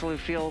actually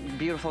feel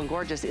beautiful and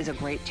gorgeous is a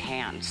great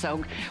tan.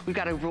 So we've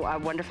got a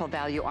wonderful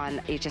value on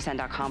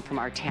hsn.com from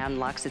our Tan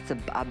Luxe. It's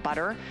a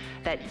butter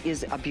that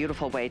is a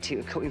beautiful way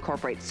to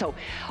incorporate. So,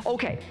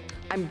 okay.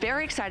 I'm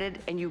very excited,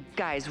 and you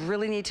guys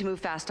really need to move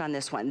fast on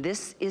this one.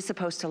 This is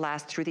supposed to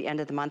last through the end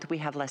of the month. We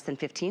have less than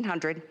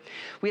 1,500.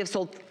 We have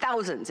sold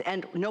thousands,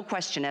 and no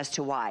question as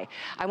to why.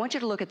 I want you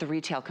to look at the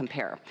retail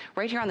compare.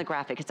 Right here on the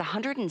graphic, it's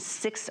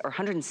 $106 or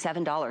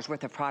 $107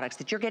 worth of products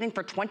that you're getting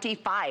for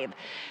 $25.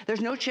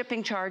 There's no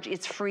shipping charge,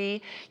 it's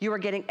free. You are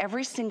getting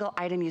every single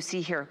item you see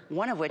here,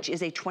 one of which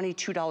is a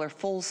 $22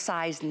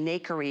 full-size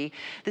nakery.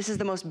 This is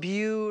the most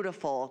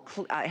beautiful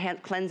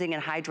cleansing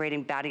and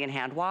hydrating body and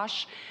hand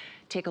wash.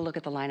 Take a look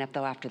at the lineup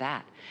though after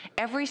that.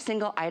 Every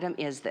single item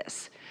is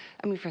this.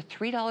 I mean, for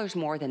 $3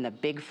 more than the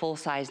big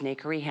full-size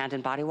nakery hand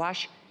and body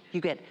wash,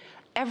 you get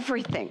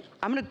everything.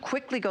 I'm gonna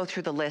quickly go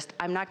through the list.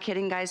 I'm not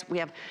kidding, guys. We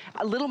have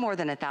a little more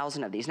than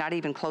 1,000 of these, not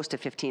even close to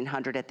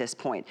 1,500 at this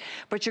point.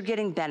 But you're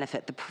getting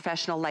Benefit, the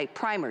Professional Light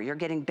Primer. You're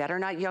getting Better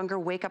Not Younger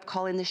Wake Up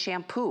Call in the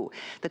shampoo.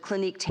 The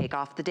Clinique Take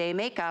Off the Day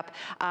Makeup,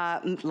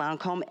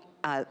 Lancome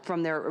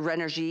from their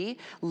Renergie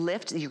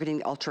Lift. You're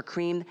getting Ultra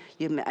Cream.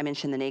 I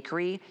mentioned the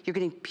Nakery. You're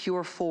getting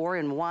Pure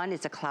 4-in-1.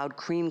 It's a cloud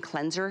cream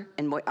cleanser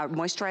and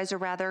moisturizer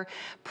rather.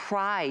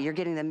 Pry, you're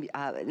getting the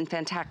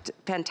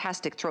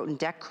fantastic throat and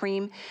deck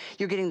cream.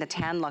 You're getting the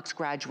Tan Luxe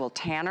Gradual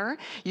Tanner.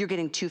 You're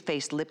getting Too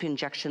Faced Lip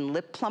Injection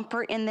Lip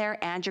Plumper in there,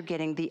 and you're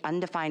getting the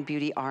Undefined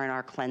Beauty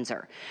R&R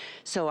Cleanser.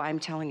 So I'm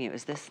telling you,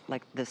 is this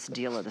like this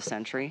deal of the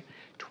century?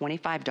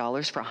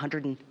 $25 for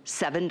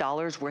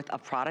 $107 worth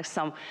of products.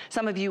 Some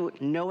of you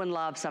know and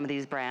love some of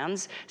these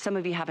brands. Some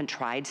of you haven't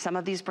tried some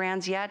of these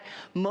brands yet.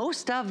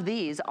 Most of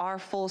these are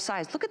full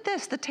size. Look at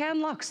this, the Tan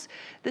Luxe.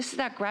 This is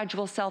that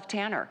gradual self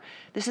tanner.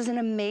 This is an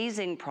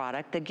amazing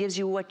product that gives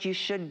you what you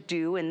should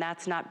do, and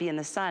that's not be in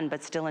the sun,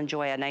 but still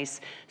enjoy a nice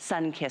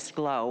sun-kissed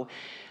glow.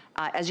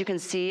 As you can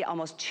see,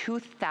 almost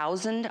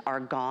 2,000 are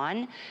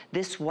gone.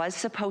 This was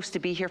supposed to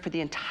be here for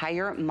the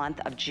entire month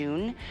of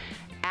June.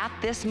 At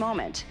this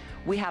moment,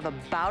 we have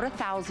about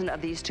 1,000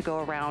 of these to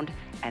go around,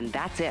 and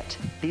that's it.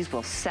 These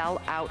will sell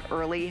out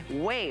early,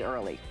 way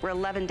early. We're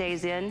 11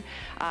 days in,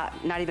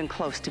 not even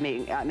close to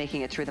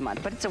making it through the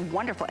month, but it's a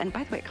wonderful, and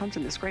by the way, it comes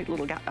in this great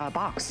little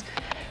box.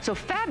 So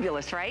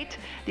fabulous, right?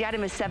 The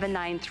item is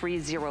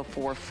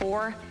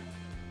 793044.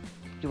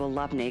 You will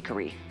love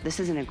Nakery. This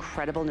is an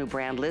incredible new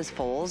brand. Liz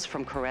Foles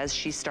from Corez,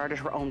 she started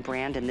her own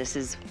brand, and this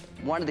is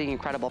one of the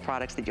incredible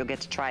products that you'll get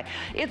to try.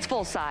 It's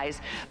full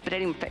size, but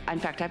in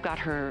fact, I've got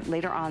her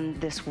later on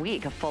this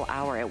week, a full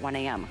hour at 1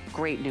 a.m.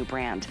 Great new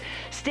brand.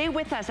 Stay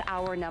with us,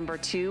 hour number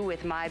 2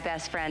 with my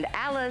best friend,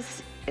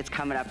 Alice. It's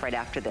coming up right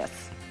after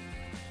this.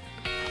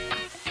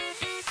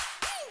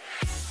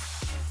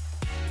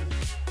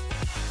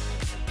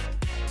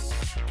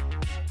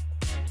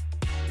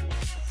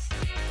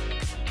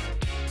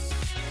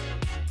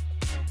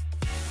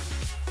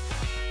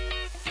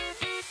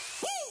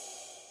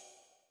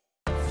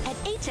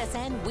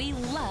 HSN, we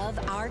love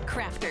our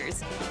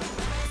crafters.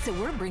 So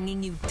we're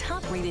bringing you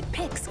top-rated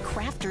picks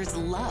crafters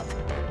love.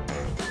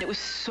 It was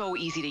so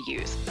easy to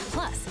use.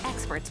 Plus,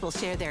 experts will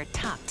share their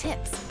top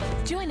tips.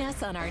 Join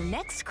us on our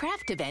next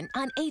craft event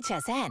on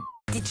HSN.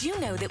 Did you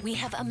know that we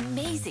have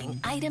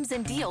amazing items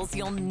and deals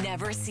you'll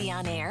never see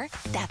on air?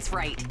 That's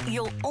right.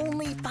 You'll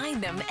only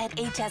find them at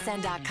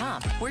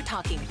hsn.com. We're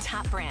talking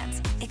top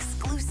brands,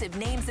 exclusive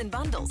names and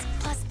bundles,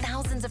 plus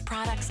thousands of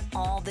products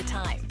all the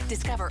time.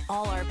 Discover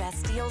all our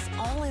best deals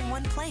all in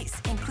one place,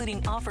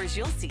 including offers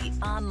you'll see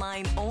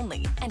online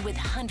only. And with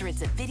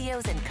hundreds of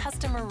videos and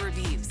customer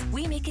reviews,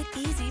 we make it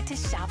easy to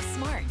shop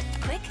smart.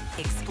 Click,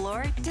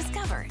 explore,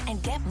 discover,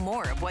 and get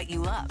more of what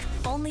you love.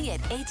 Only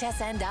at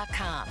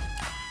hsn.com.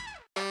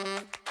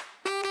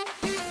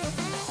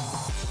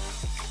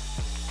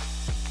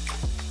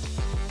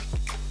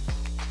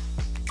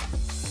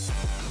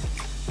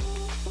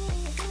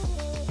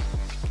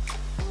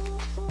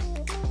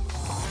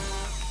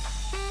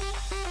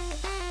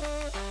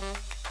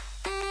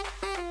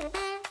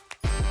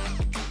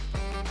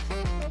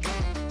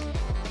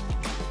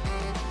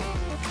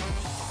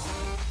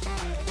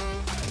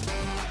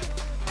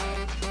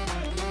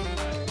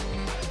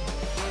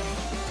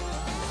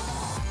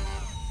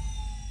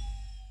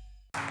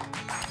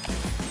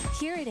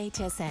 Here at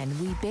HSN,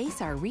 we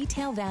base our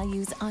retail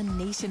values on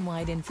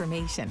nationwide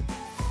information.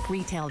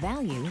 Retail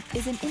value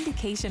is an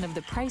indication of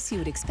the price you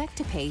would expect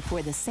to pay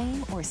for the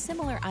same or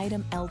similar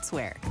item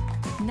elsewhere,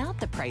 not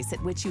the price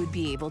at which you would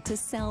be able to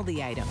sell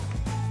the item.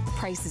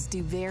 Prices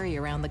do vary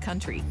around the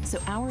country, so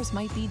ours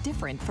might be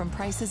different from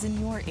prices in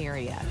your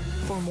area.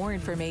 For more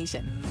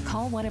information,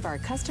 call one of our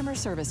customer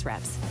service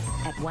reps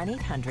at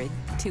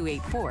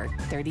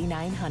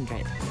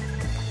 1-800-284-3900.